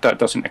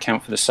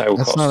sale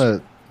That's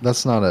cost.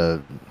 That's not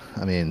a.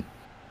 I mean,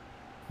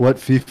 what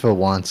FIFA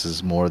wants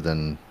is more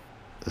than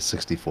a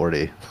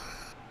 60-40.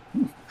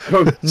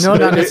 No,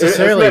 not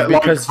necessarily, Isn't it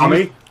like because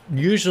honey?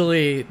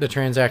 usually the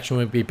transaction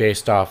would be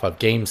based off of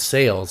game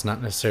sales,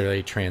 not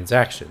necessarily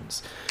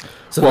transactions.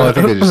 So Well, I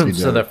think they just need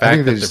so to. the I fact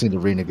think they that just need to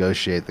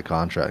renegotiate the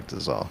contract.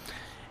 Is all.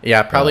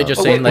 yeah, probably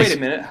just Oh, saying wait like a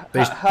minute.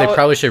 they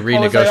probably should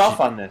How was I off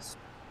renegotiate on this?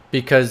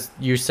 because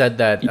you said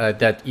that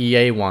that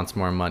EA wants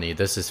more money.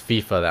 This is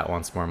FIFA that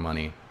wants more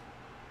money.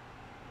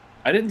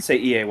 I didn't say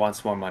EA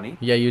wants more money.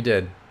 Yeah, you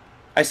did.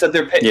 I said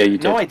they're paying. Yeah, you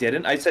did. No, I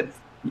didn't. I said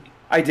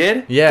I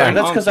did. Yeah.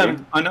 that's because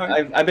I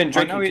know. I've been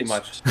drinking too it's-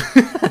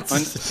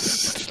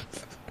 much.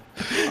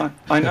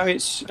 I know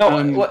it's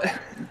No, what?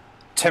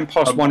 10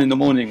 past 1 in the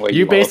morning where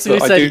You are, basically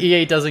but said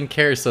EA doesn't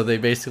care, so they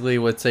basically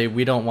would say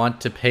we don't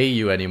want to pay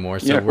you anymore,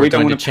 so Yeah, we're we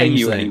don't going to want to pay change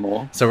you the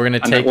anymore. So we're going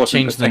And to that wasn't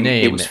change the thing.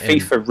 name. It was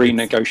FIFA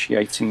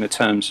renegotiating the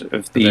terms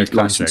of the their contract.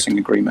 licensing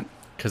agreement.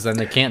 Because then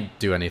they can't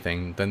do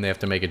anything. Then they have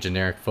to make a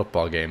generic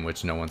football game,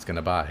 which no one's going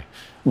to buy.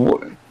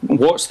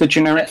 What's the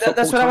generic football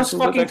That's what I was title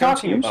that fucking they're going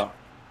to talking use? about.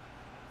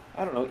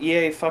 I don't know.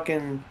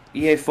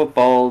 EA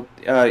football,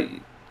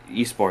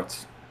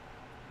 esports,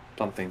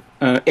 something.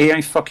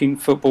 EA fucking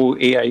football,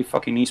 EA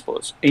fucking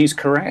esports. He's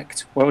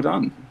correct. Well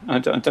done. I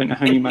don't know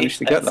how you managed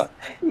to get that.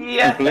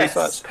 Yes. I believe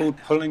that's called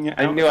pulling it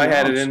out. I knew of I your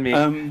had it arse. in me.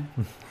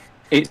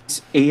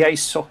 It's EA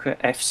Soccer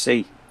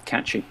FC.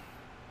 Catchy.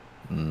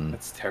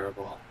 That's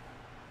terrible.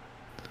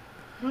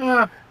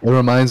 Ah, It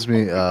reminds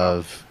me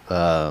of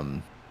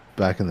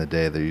back in the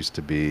day. There used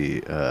to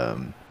be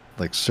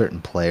like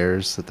certain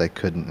players that they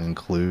couldn't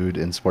include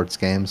in sports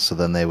games, so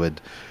then they would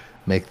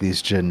make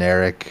these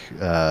generic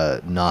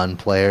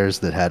non-players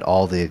that had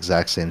all the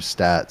exact same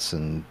stats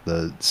and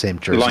the same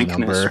jersey Likeness,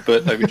 number.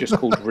 but they were just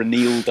called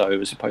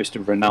Ronaldo as opposed to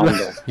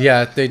Ronaldo.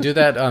 Yeah, they do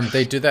that.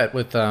 They do that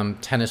with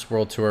Tennis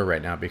World Tour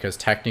right now because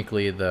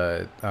technically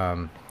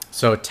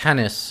so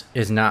tennis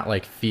is not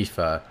like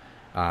FIFA.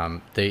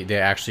 They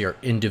actually are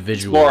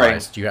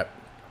individualized. You have,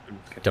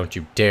 don't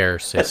you dare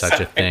say such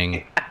a thing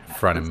in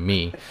front of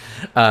me.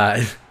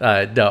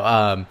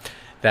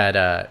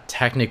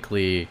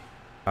 Technically,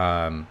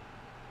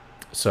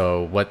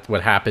 so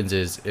what happens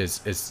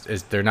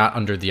is they're not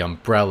under the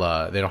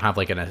umbrella. They don't have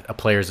like a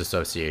players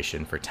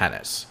association for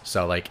tennis.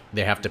 So like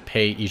they have to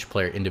pay each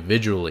player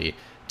individually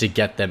to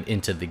get them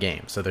into the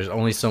game. So there's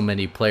only so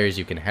many players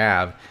you can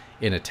have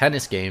in a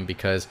tennis game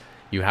because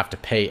you have to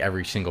pay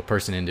every single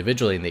person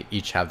individually, and they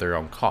each have their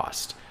own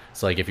cost.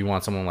 So like if you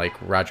want someone like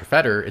Roger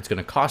Federer, it's going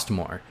to cost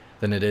more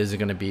than it is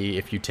going to be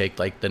if you take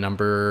like the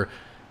number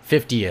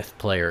 50th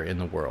player in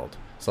the world.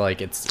 So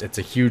like it's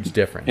a huge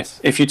difference. Yes.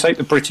 If you take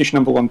the British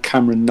 #1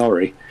 Cameron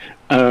Norrie,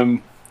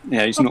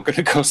 he's not going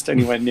to cost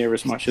anywhere near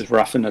as much as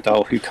Rafa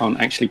Nadal, who can't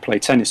actually play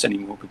tennis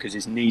anymore because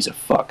his knees are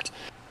fucked.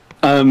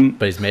 But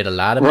he's made a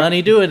lot of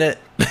money doing it.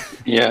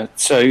 Yeah.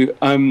 So,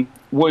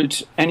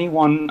 would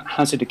anyone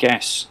hazard a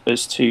guess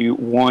as to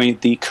why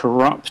the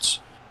corrupt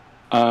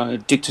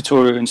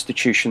dictatorial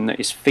institution that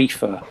is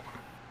FIFA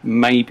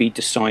maybe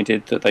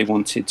decided that they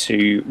wanted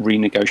to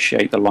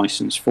renegotiate the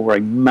license for a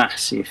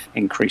massive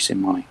increase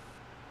in money?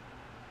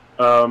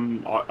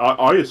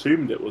 I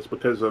assumed it was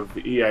because of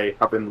the EA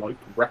having like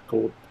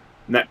record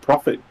net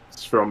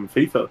profits from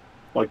FIFA,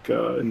 like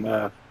in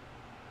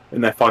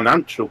their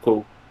financial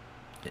call.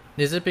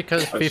 Is it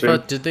because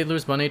FIFA did they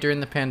lose money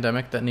during the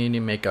pandemic that they need to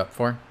make up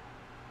for?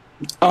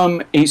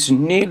 It's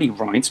nearly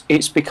right.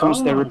 It's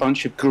because they're a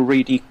bunch of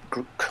greedy,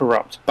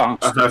 corrupt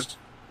bastards.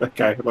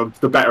 Okay, well,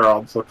 the better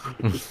answer.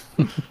 It's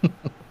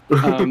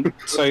like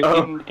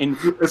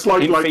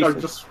FIFA, I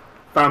just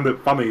found it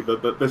funny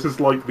that this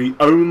is like the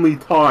only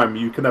time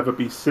you can ever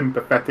be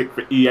sympathetic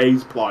for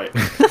EA's plight.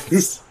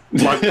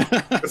 Like,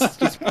 it's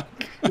just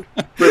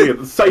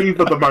brilliant.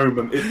 Savour the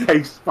moment. It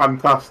tastes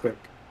fantastic.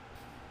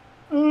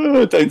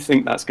 I don't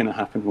think that's going to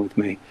happen with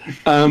me.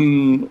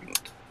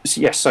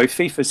 So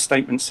FIFA's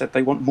statement said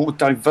they want more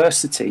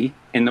diversity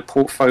in the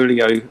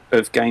portfolio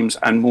of games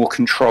and more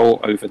control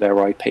over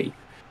their IP,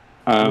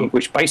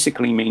 which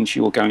basically means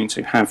you're going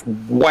to have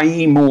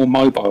way more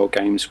mobile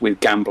games with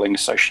gambling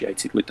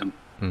associated with them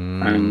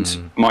and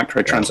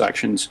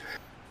microtransactions.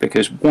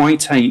 Because why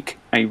take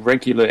a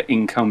regular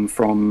income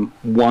from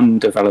one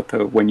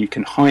developer when you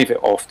can hive it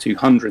off to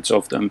hundreds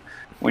of them?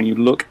 When you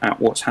look at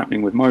what's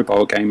happening with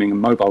mobile gaming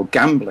and mobile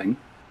gambling,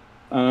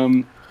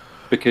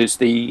 because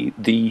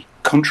the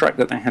contract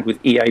that they had with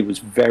EA was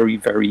very,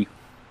 very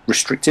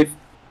restrictive.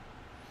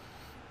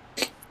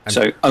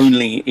 So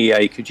only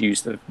EA could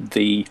use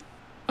the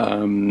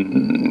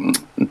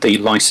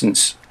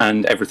license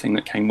and everything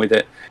that came with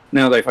it.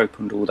 Now they've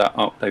opened all that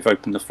up. They've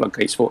opened the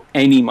floodgates for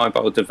any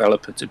mobile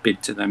developer to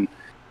bid to them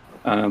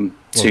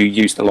to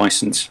use the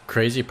license.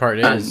 Crazy part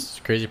is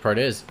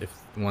if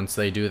once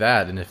they do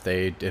that, and if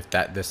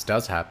this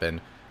does happen,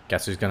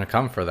 guess who's going to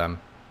come for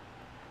them?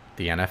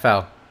 The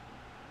NFL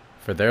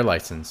for their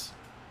license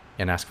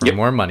and ask for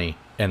more money,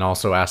 and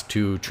also ask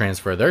to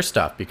transfer their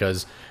stuff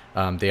because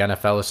the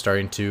NFL is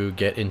starting to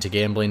get into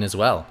gambling as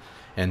well.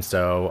 And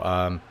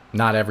so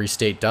not every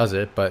state does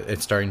it, but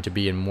it's starting to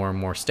be in more and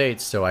more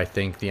states. So I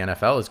think the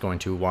NFL is going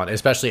to want,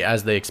 especially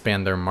as they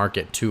expand their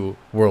market to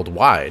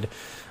worldwide.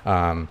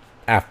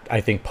 I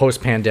think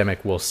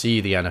post-pandemic, we'll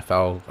see the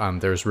NFL.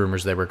 There's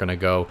rumors they were going to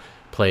go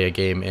play a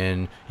game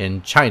in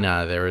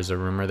China. There was a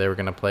rumor they were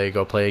going to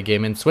go play a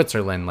game in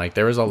Switzerland. Like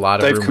there was a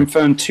lot of. They've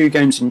confirmed 2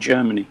 games in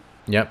Germany.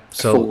 Yep.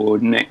 So for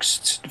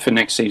next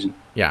season.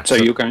 Yeah. So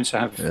you're going to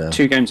have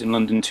 2 games in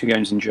London, 2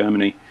 games in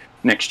Germany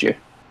next year.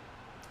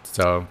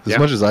 So as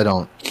much as I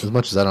don't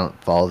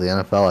follow the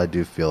NFL, I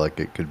do feel like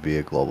it could be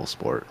a global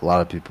sport. A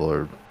lot of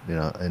people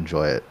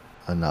enjoy it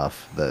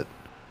enough that.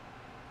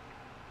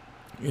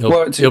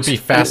 It'll be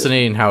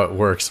fascinating how it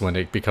works when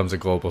it becomes a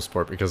global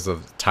sport because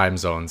of time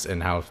zones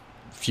and how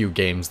few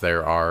games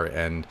there are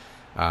and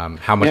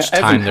how much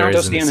Evan, time there how is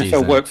does in the the NFL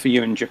season. work for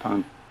you in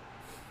Japan?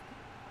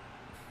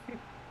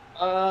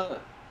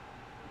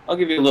 I'll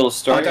give you a little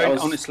story. I don't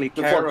was- honestly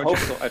before care. I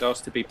just COVID thought I'd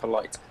ask to be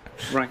polite.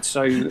 Right,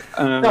 so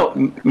No.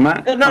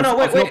 Matt. No, I've not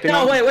wait. been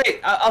on-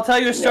 I'll tell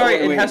you a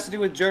story. wait. It has to do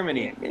with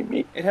Germany.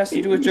 It has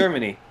to do with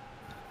Germany.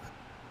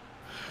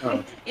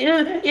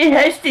 It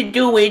has to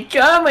do with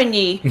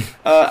Germany.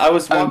 I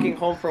was walking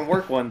home from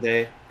work one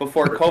day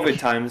before COVID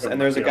times,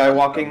 and there's a guy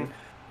walking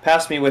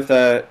past me with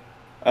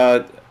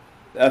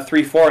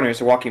three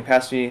foreigners walking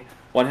past me.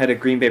 One had a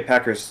Green Bay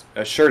Packers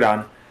shirt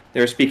on.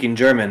 They were speaking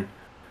German.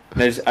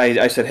 And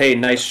I said, "Hey,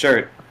 nice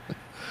shirt."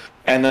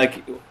 And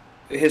like,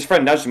 his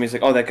friend nudged me. He's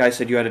like, "Oh, that guy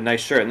said you had a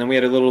nice shirt." And then we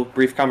had a little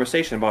brief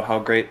conversation about how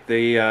great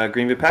the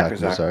Green Bay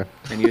Packers are.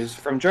 And he was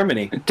from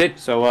Germany. Did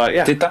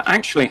Yeah. Did that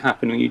actually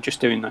happen, or are you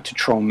just doing that to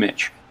troll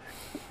Mitch?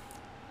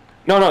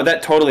 No,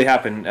 that totally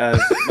happened. It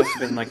must have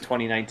been like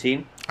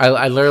 2019.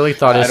 I literally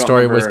thought his I don't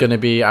story was remember- going to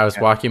be I was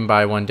Yeah. walking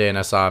by one day and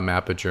I saw a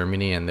map of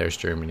Germany and there's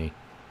Germany.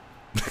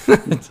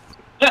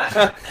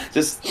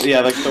 Just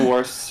like the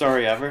worst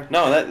story ever.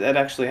 No, that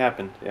actually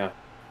happened. Yeah,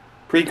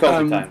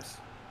 pre-COVID times.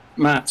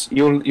 Matt,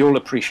 you'll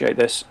appreciate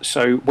this.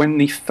 So when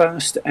the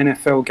first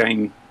NFL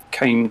game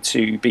came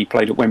to be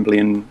played at Wembley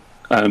in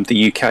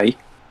the UK,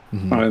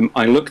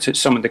 I looked at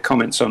some of the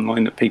comments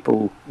online that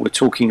people were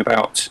talking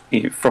about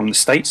from the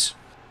States.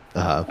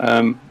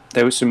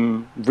 There were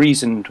some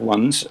reasoned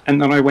ones,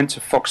 and then I went to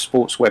Fox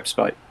Sports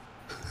website,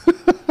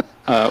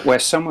 where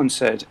someone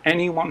said,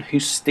 anyone who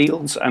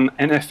steals an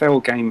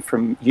NFL game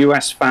from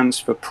US fans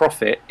for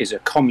profit is a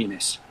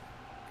communist.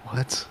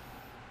 What?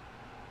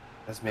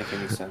 Doesn't make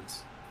any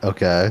sense.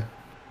 Okay.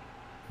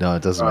 No,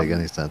 it doesn't make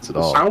any sense at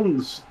all.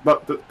 Sounds,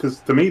 because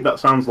to me that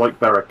sounds like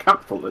they're a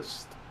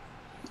capitalist.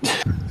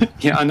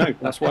 Yeah, I know.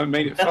 That's why I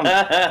made it fun.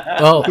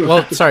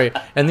 Well, sorry.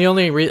 And the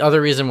only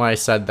other reason why I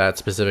said that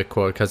specific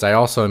quote, because I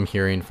also am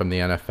hearing from the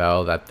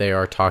NFL that they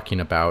are talking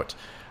about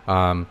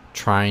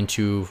trying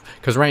to,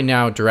 because right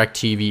now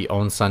DirecTV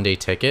owns Sunday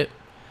Ticket,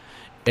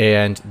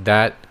 and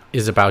that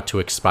is about to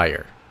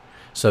expire.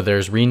 So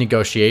there's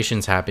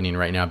renegotiations happening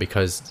right now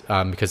because the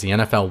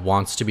NFL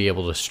wants to be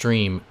able to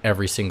stream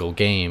every single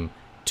game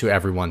to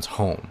everyone's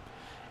home.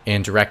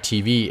 And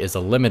DirecTV is a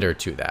limiter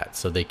to that.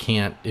 So they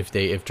can't, if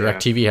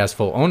DirecTV has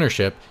full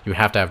ownership, you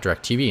have to have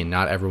DirecTV, and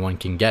not everyone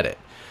can get it.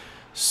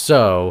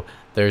 So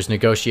there's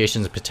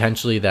negotiations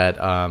potentially that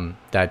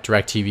that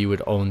DirecTV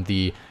would own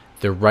the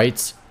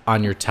rights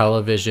on your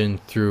television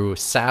through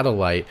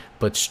satellite,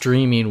 but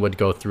streaming would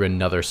go through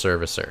another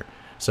servicer.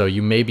 So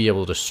you may be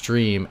able to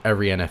stream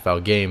every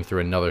NFL game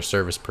through another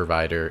service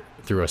provider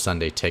through a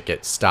Sunday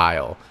Ticket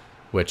style,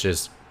 which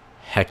is,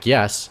 heck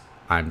yes,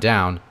 I'm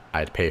down.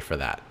 I'd pay for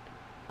that.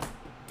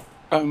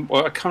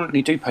 Well, I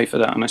currently do pay for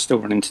that, and I still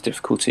run into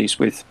difficulties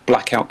with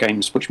blackout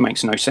games, which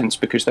makes no sense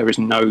because there is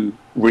no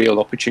real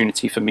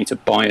opportunity for me to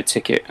buy a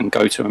ticket and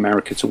go to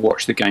America to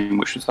watch the game,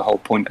 which was the whole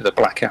point of the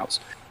blackouts.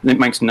 And it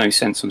makes no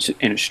sense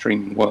in a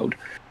streaming world.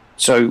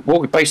 So what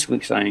we're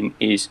basically saying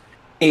is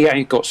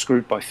EA got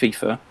screwed by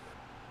FIFA.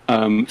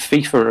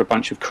 FIFA are a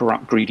bunch of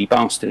corrupt, greedy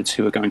bastards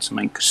who are going to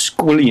make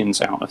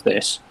squillions out of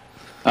this.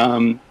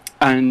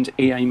 And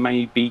EA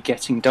may be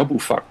getting double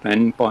fucked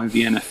then by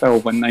the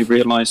NFL when they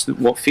realise that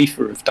what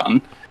FIFA have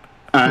done.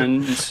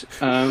 And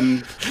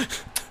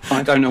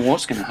I don't know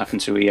what's going to happen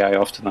to EA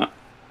after that.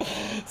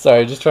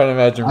 Sorry, just trying to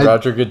imagine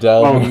Roger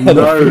Goodell. Oh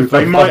no,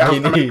 they might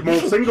have to make more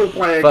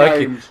single-player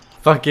games.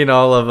 Fucking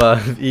all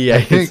of EA.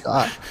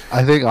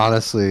 I think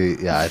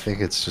honestly, I think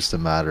it's just a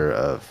matter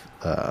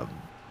of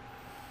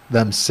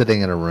them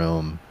sitting in a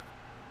room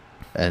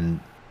and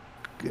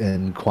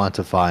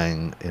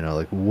quantifying,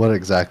 like what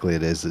exactly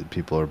it is that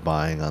people are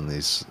buying on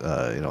these,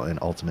 in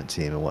Ultimate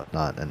Team and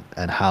whatnot,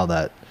 and how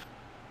that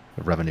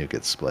revenue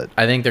gets split.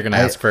 I think they're going to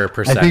ask for a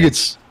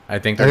percentage. I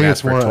think they're going to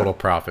ask for a more total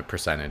profit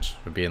percentage,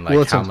 being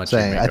like how much you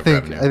make of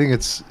revenue.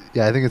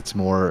 I think it's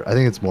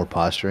more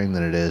posturing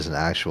than it is an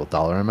actual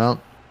dollar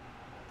amount.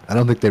 I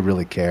don't think they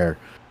really care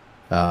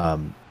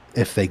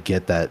if they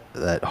get that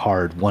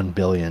hard 1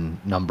 billion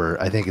number.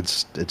 I think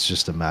it's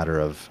just a matter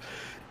of,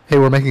 hey,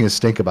 we're making a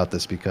stink about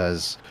this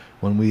because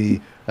when we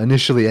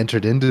initially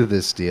entered into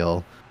this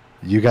deal,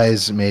 you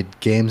guys made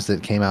games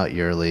that came out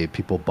yearly.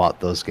 People bought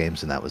those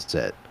games, and that was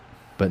it.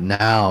 But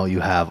now you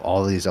have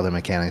all these other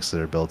mechanics that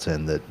are built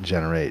in that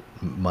generate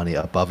money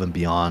above and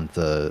beyond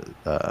the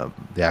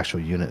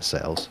actual unit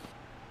sales.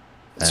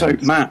 So,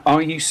 Matt,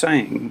 are you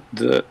saying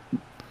that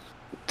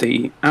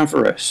the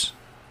avarice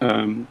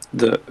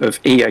of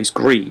EA's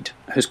greed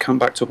has come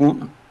back to haunt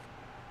them?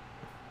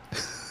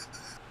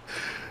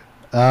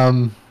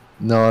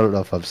 No, I don't know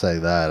if I'm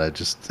saying that. I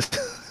just,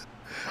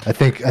 I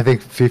think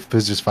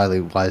FIFA's just finally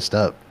wised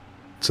up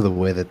to the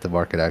way that the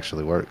market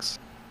actually works.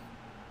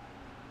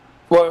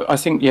 Well, I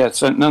think,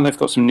 so now they've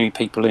got some new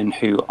people in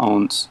who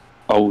aren't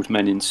old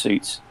men in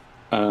suits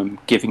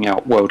giving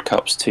out World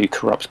Cups to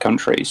corrupt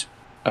countries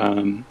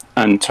and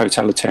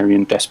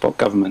totalitarian despot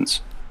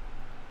governments.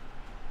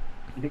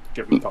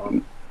 Give them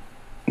time.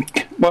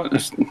 Well,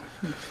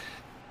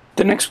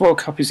 The next World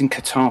Cup is in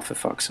Qatar, for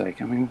fuck's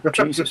sake. I mean,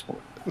 Jesus.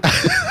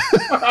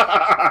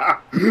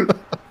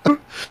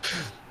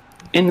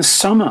 In the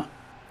summer.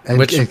 And,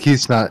 Which- and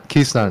Keith's not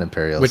an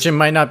imperialist. Which it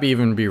might not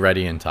even be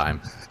ready in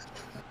time.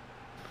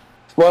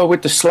 Well,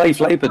 with the slave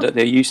labour that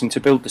they're using to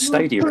build the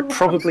stadium, it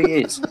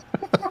probably is.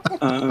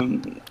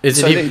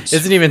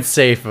 Isn't even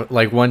safe.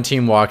 Like one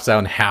team walks out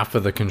and half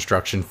of the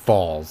construction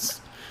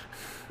falls.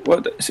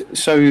 Well,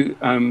 so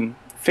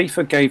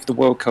FIFA gave the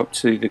World Cup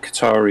to the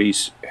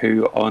Qataris,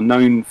 who are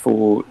known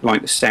for,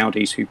 like the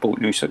Saudis, who bought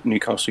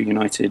Newcastle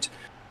United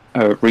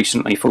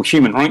recently for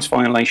human rights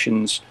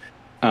violations.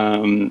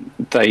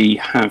 They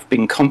have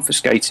been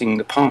confiscating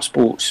the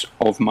passports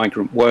of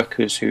migrant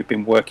workers who have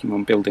been working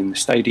on building the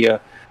stadia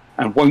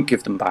and won't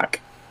give them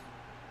back.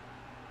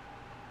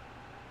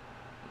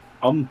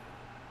 And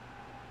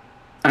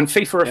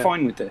FIFA are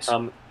fine with this.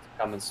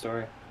 Common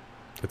story.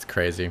 It's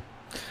crazy.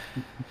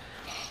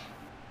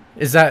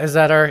 Is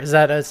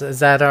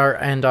that our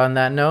end on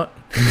that note?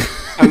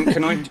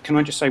 Can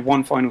I just say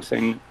one final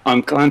thing?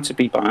 I'm glad to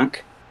be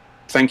back.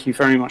 Thank you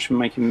very much for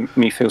making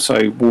me feel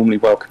so warmly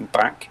welcomed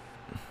back,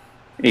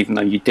 even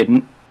though you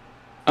didn't.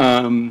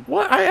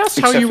 What? I asked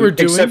how you were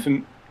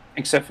doing.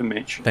 Except for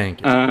Mitch.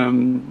 Thank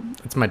you.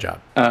 It's my job.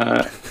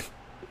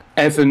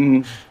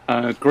 Evan,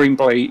 Green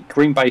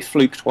Bay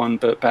fluked one,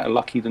 but better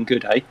lucky than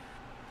good, eh?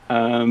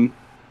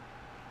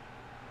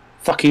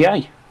 Fuck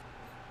EA.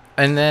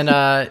 And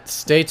then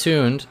stay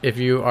tuned. If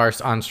you are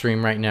on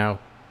stream right now,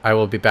 I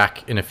will be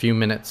back in a few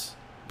minutes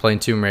playing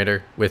Tomb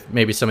Raider with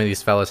maybe some of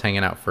these fellas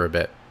hanging out for a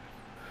bit.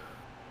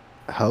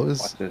 How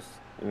is Watch this.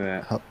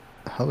 Yeah.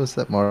 how is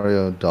that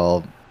Mario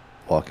doll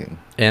walking?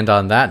 And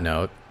on that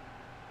note,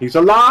 He's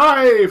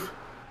alive!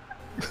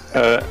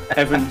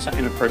 Evan's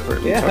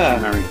inappropriately Yeah.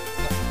 touching Mary.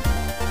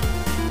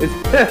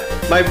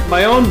 It's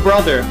my own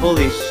brother.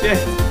 Holy shit.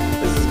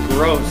 This is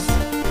gross.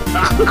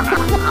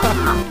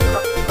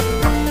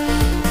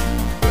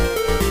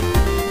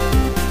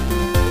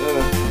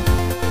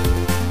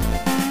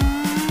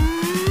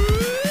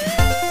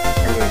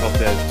 I really hope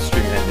that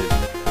stream ended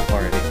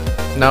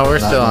already. no, we're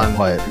Not- still not on.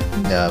 quite.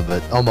 Yeah,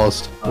 but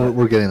almost.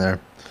 We're getting there.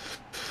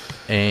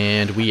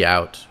 And we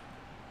out.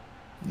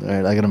 All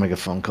right, I gotta make a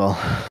phone call.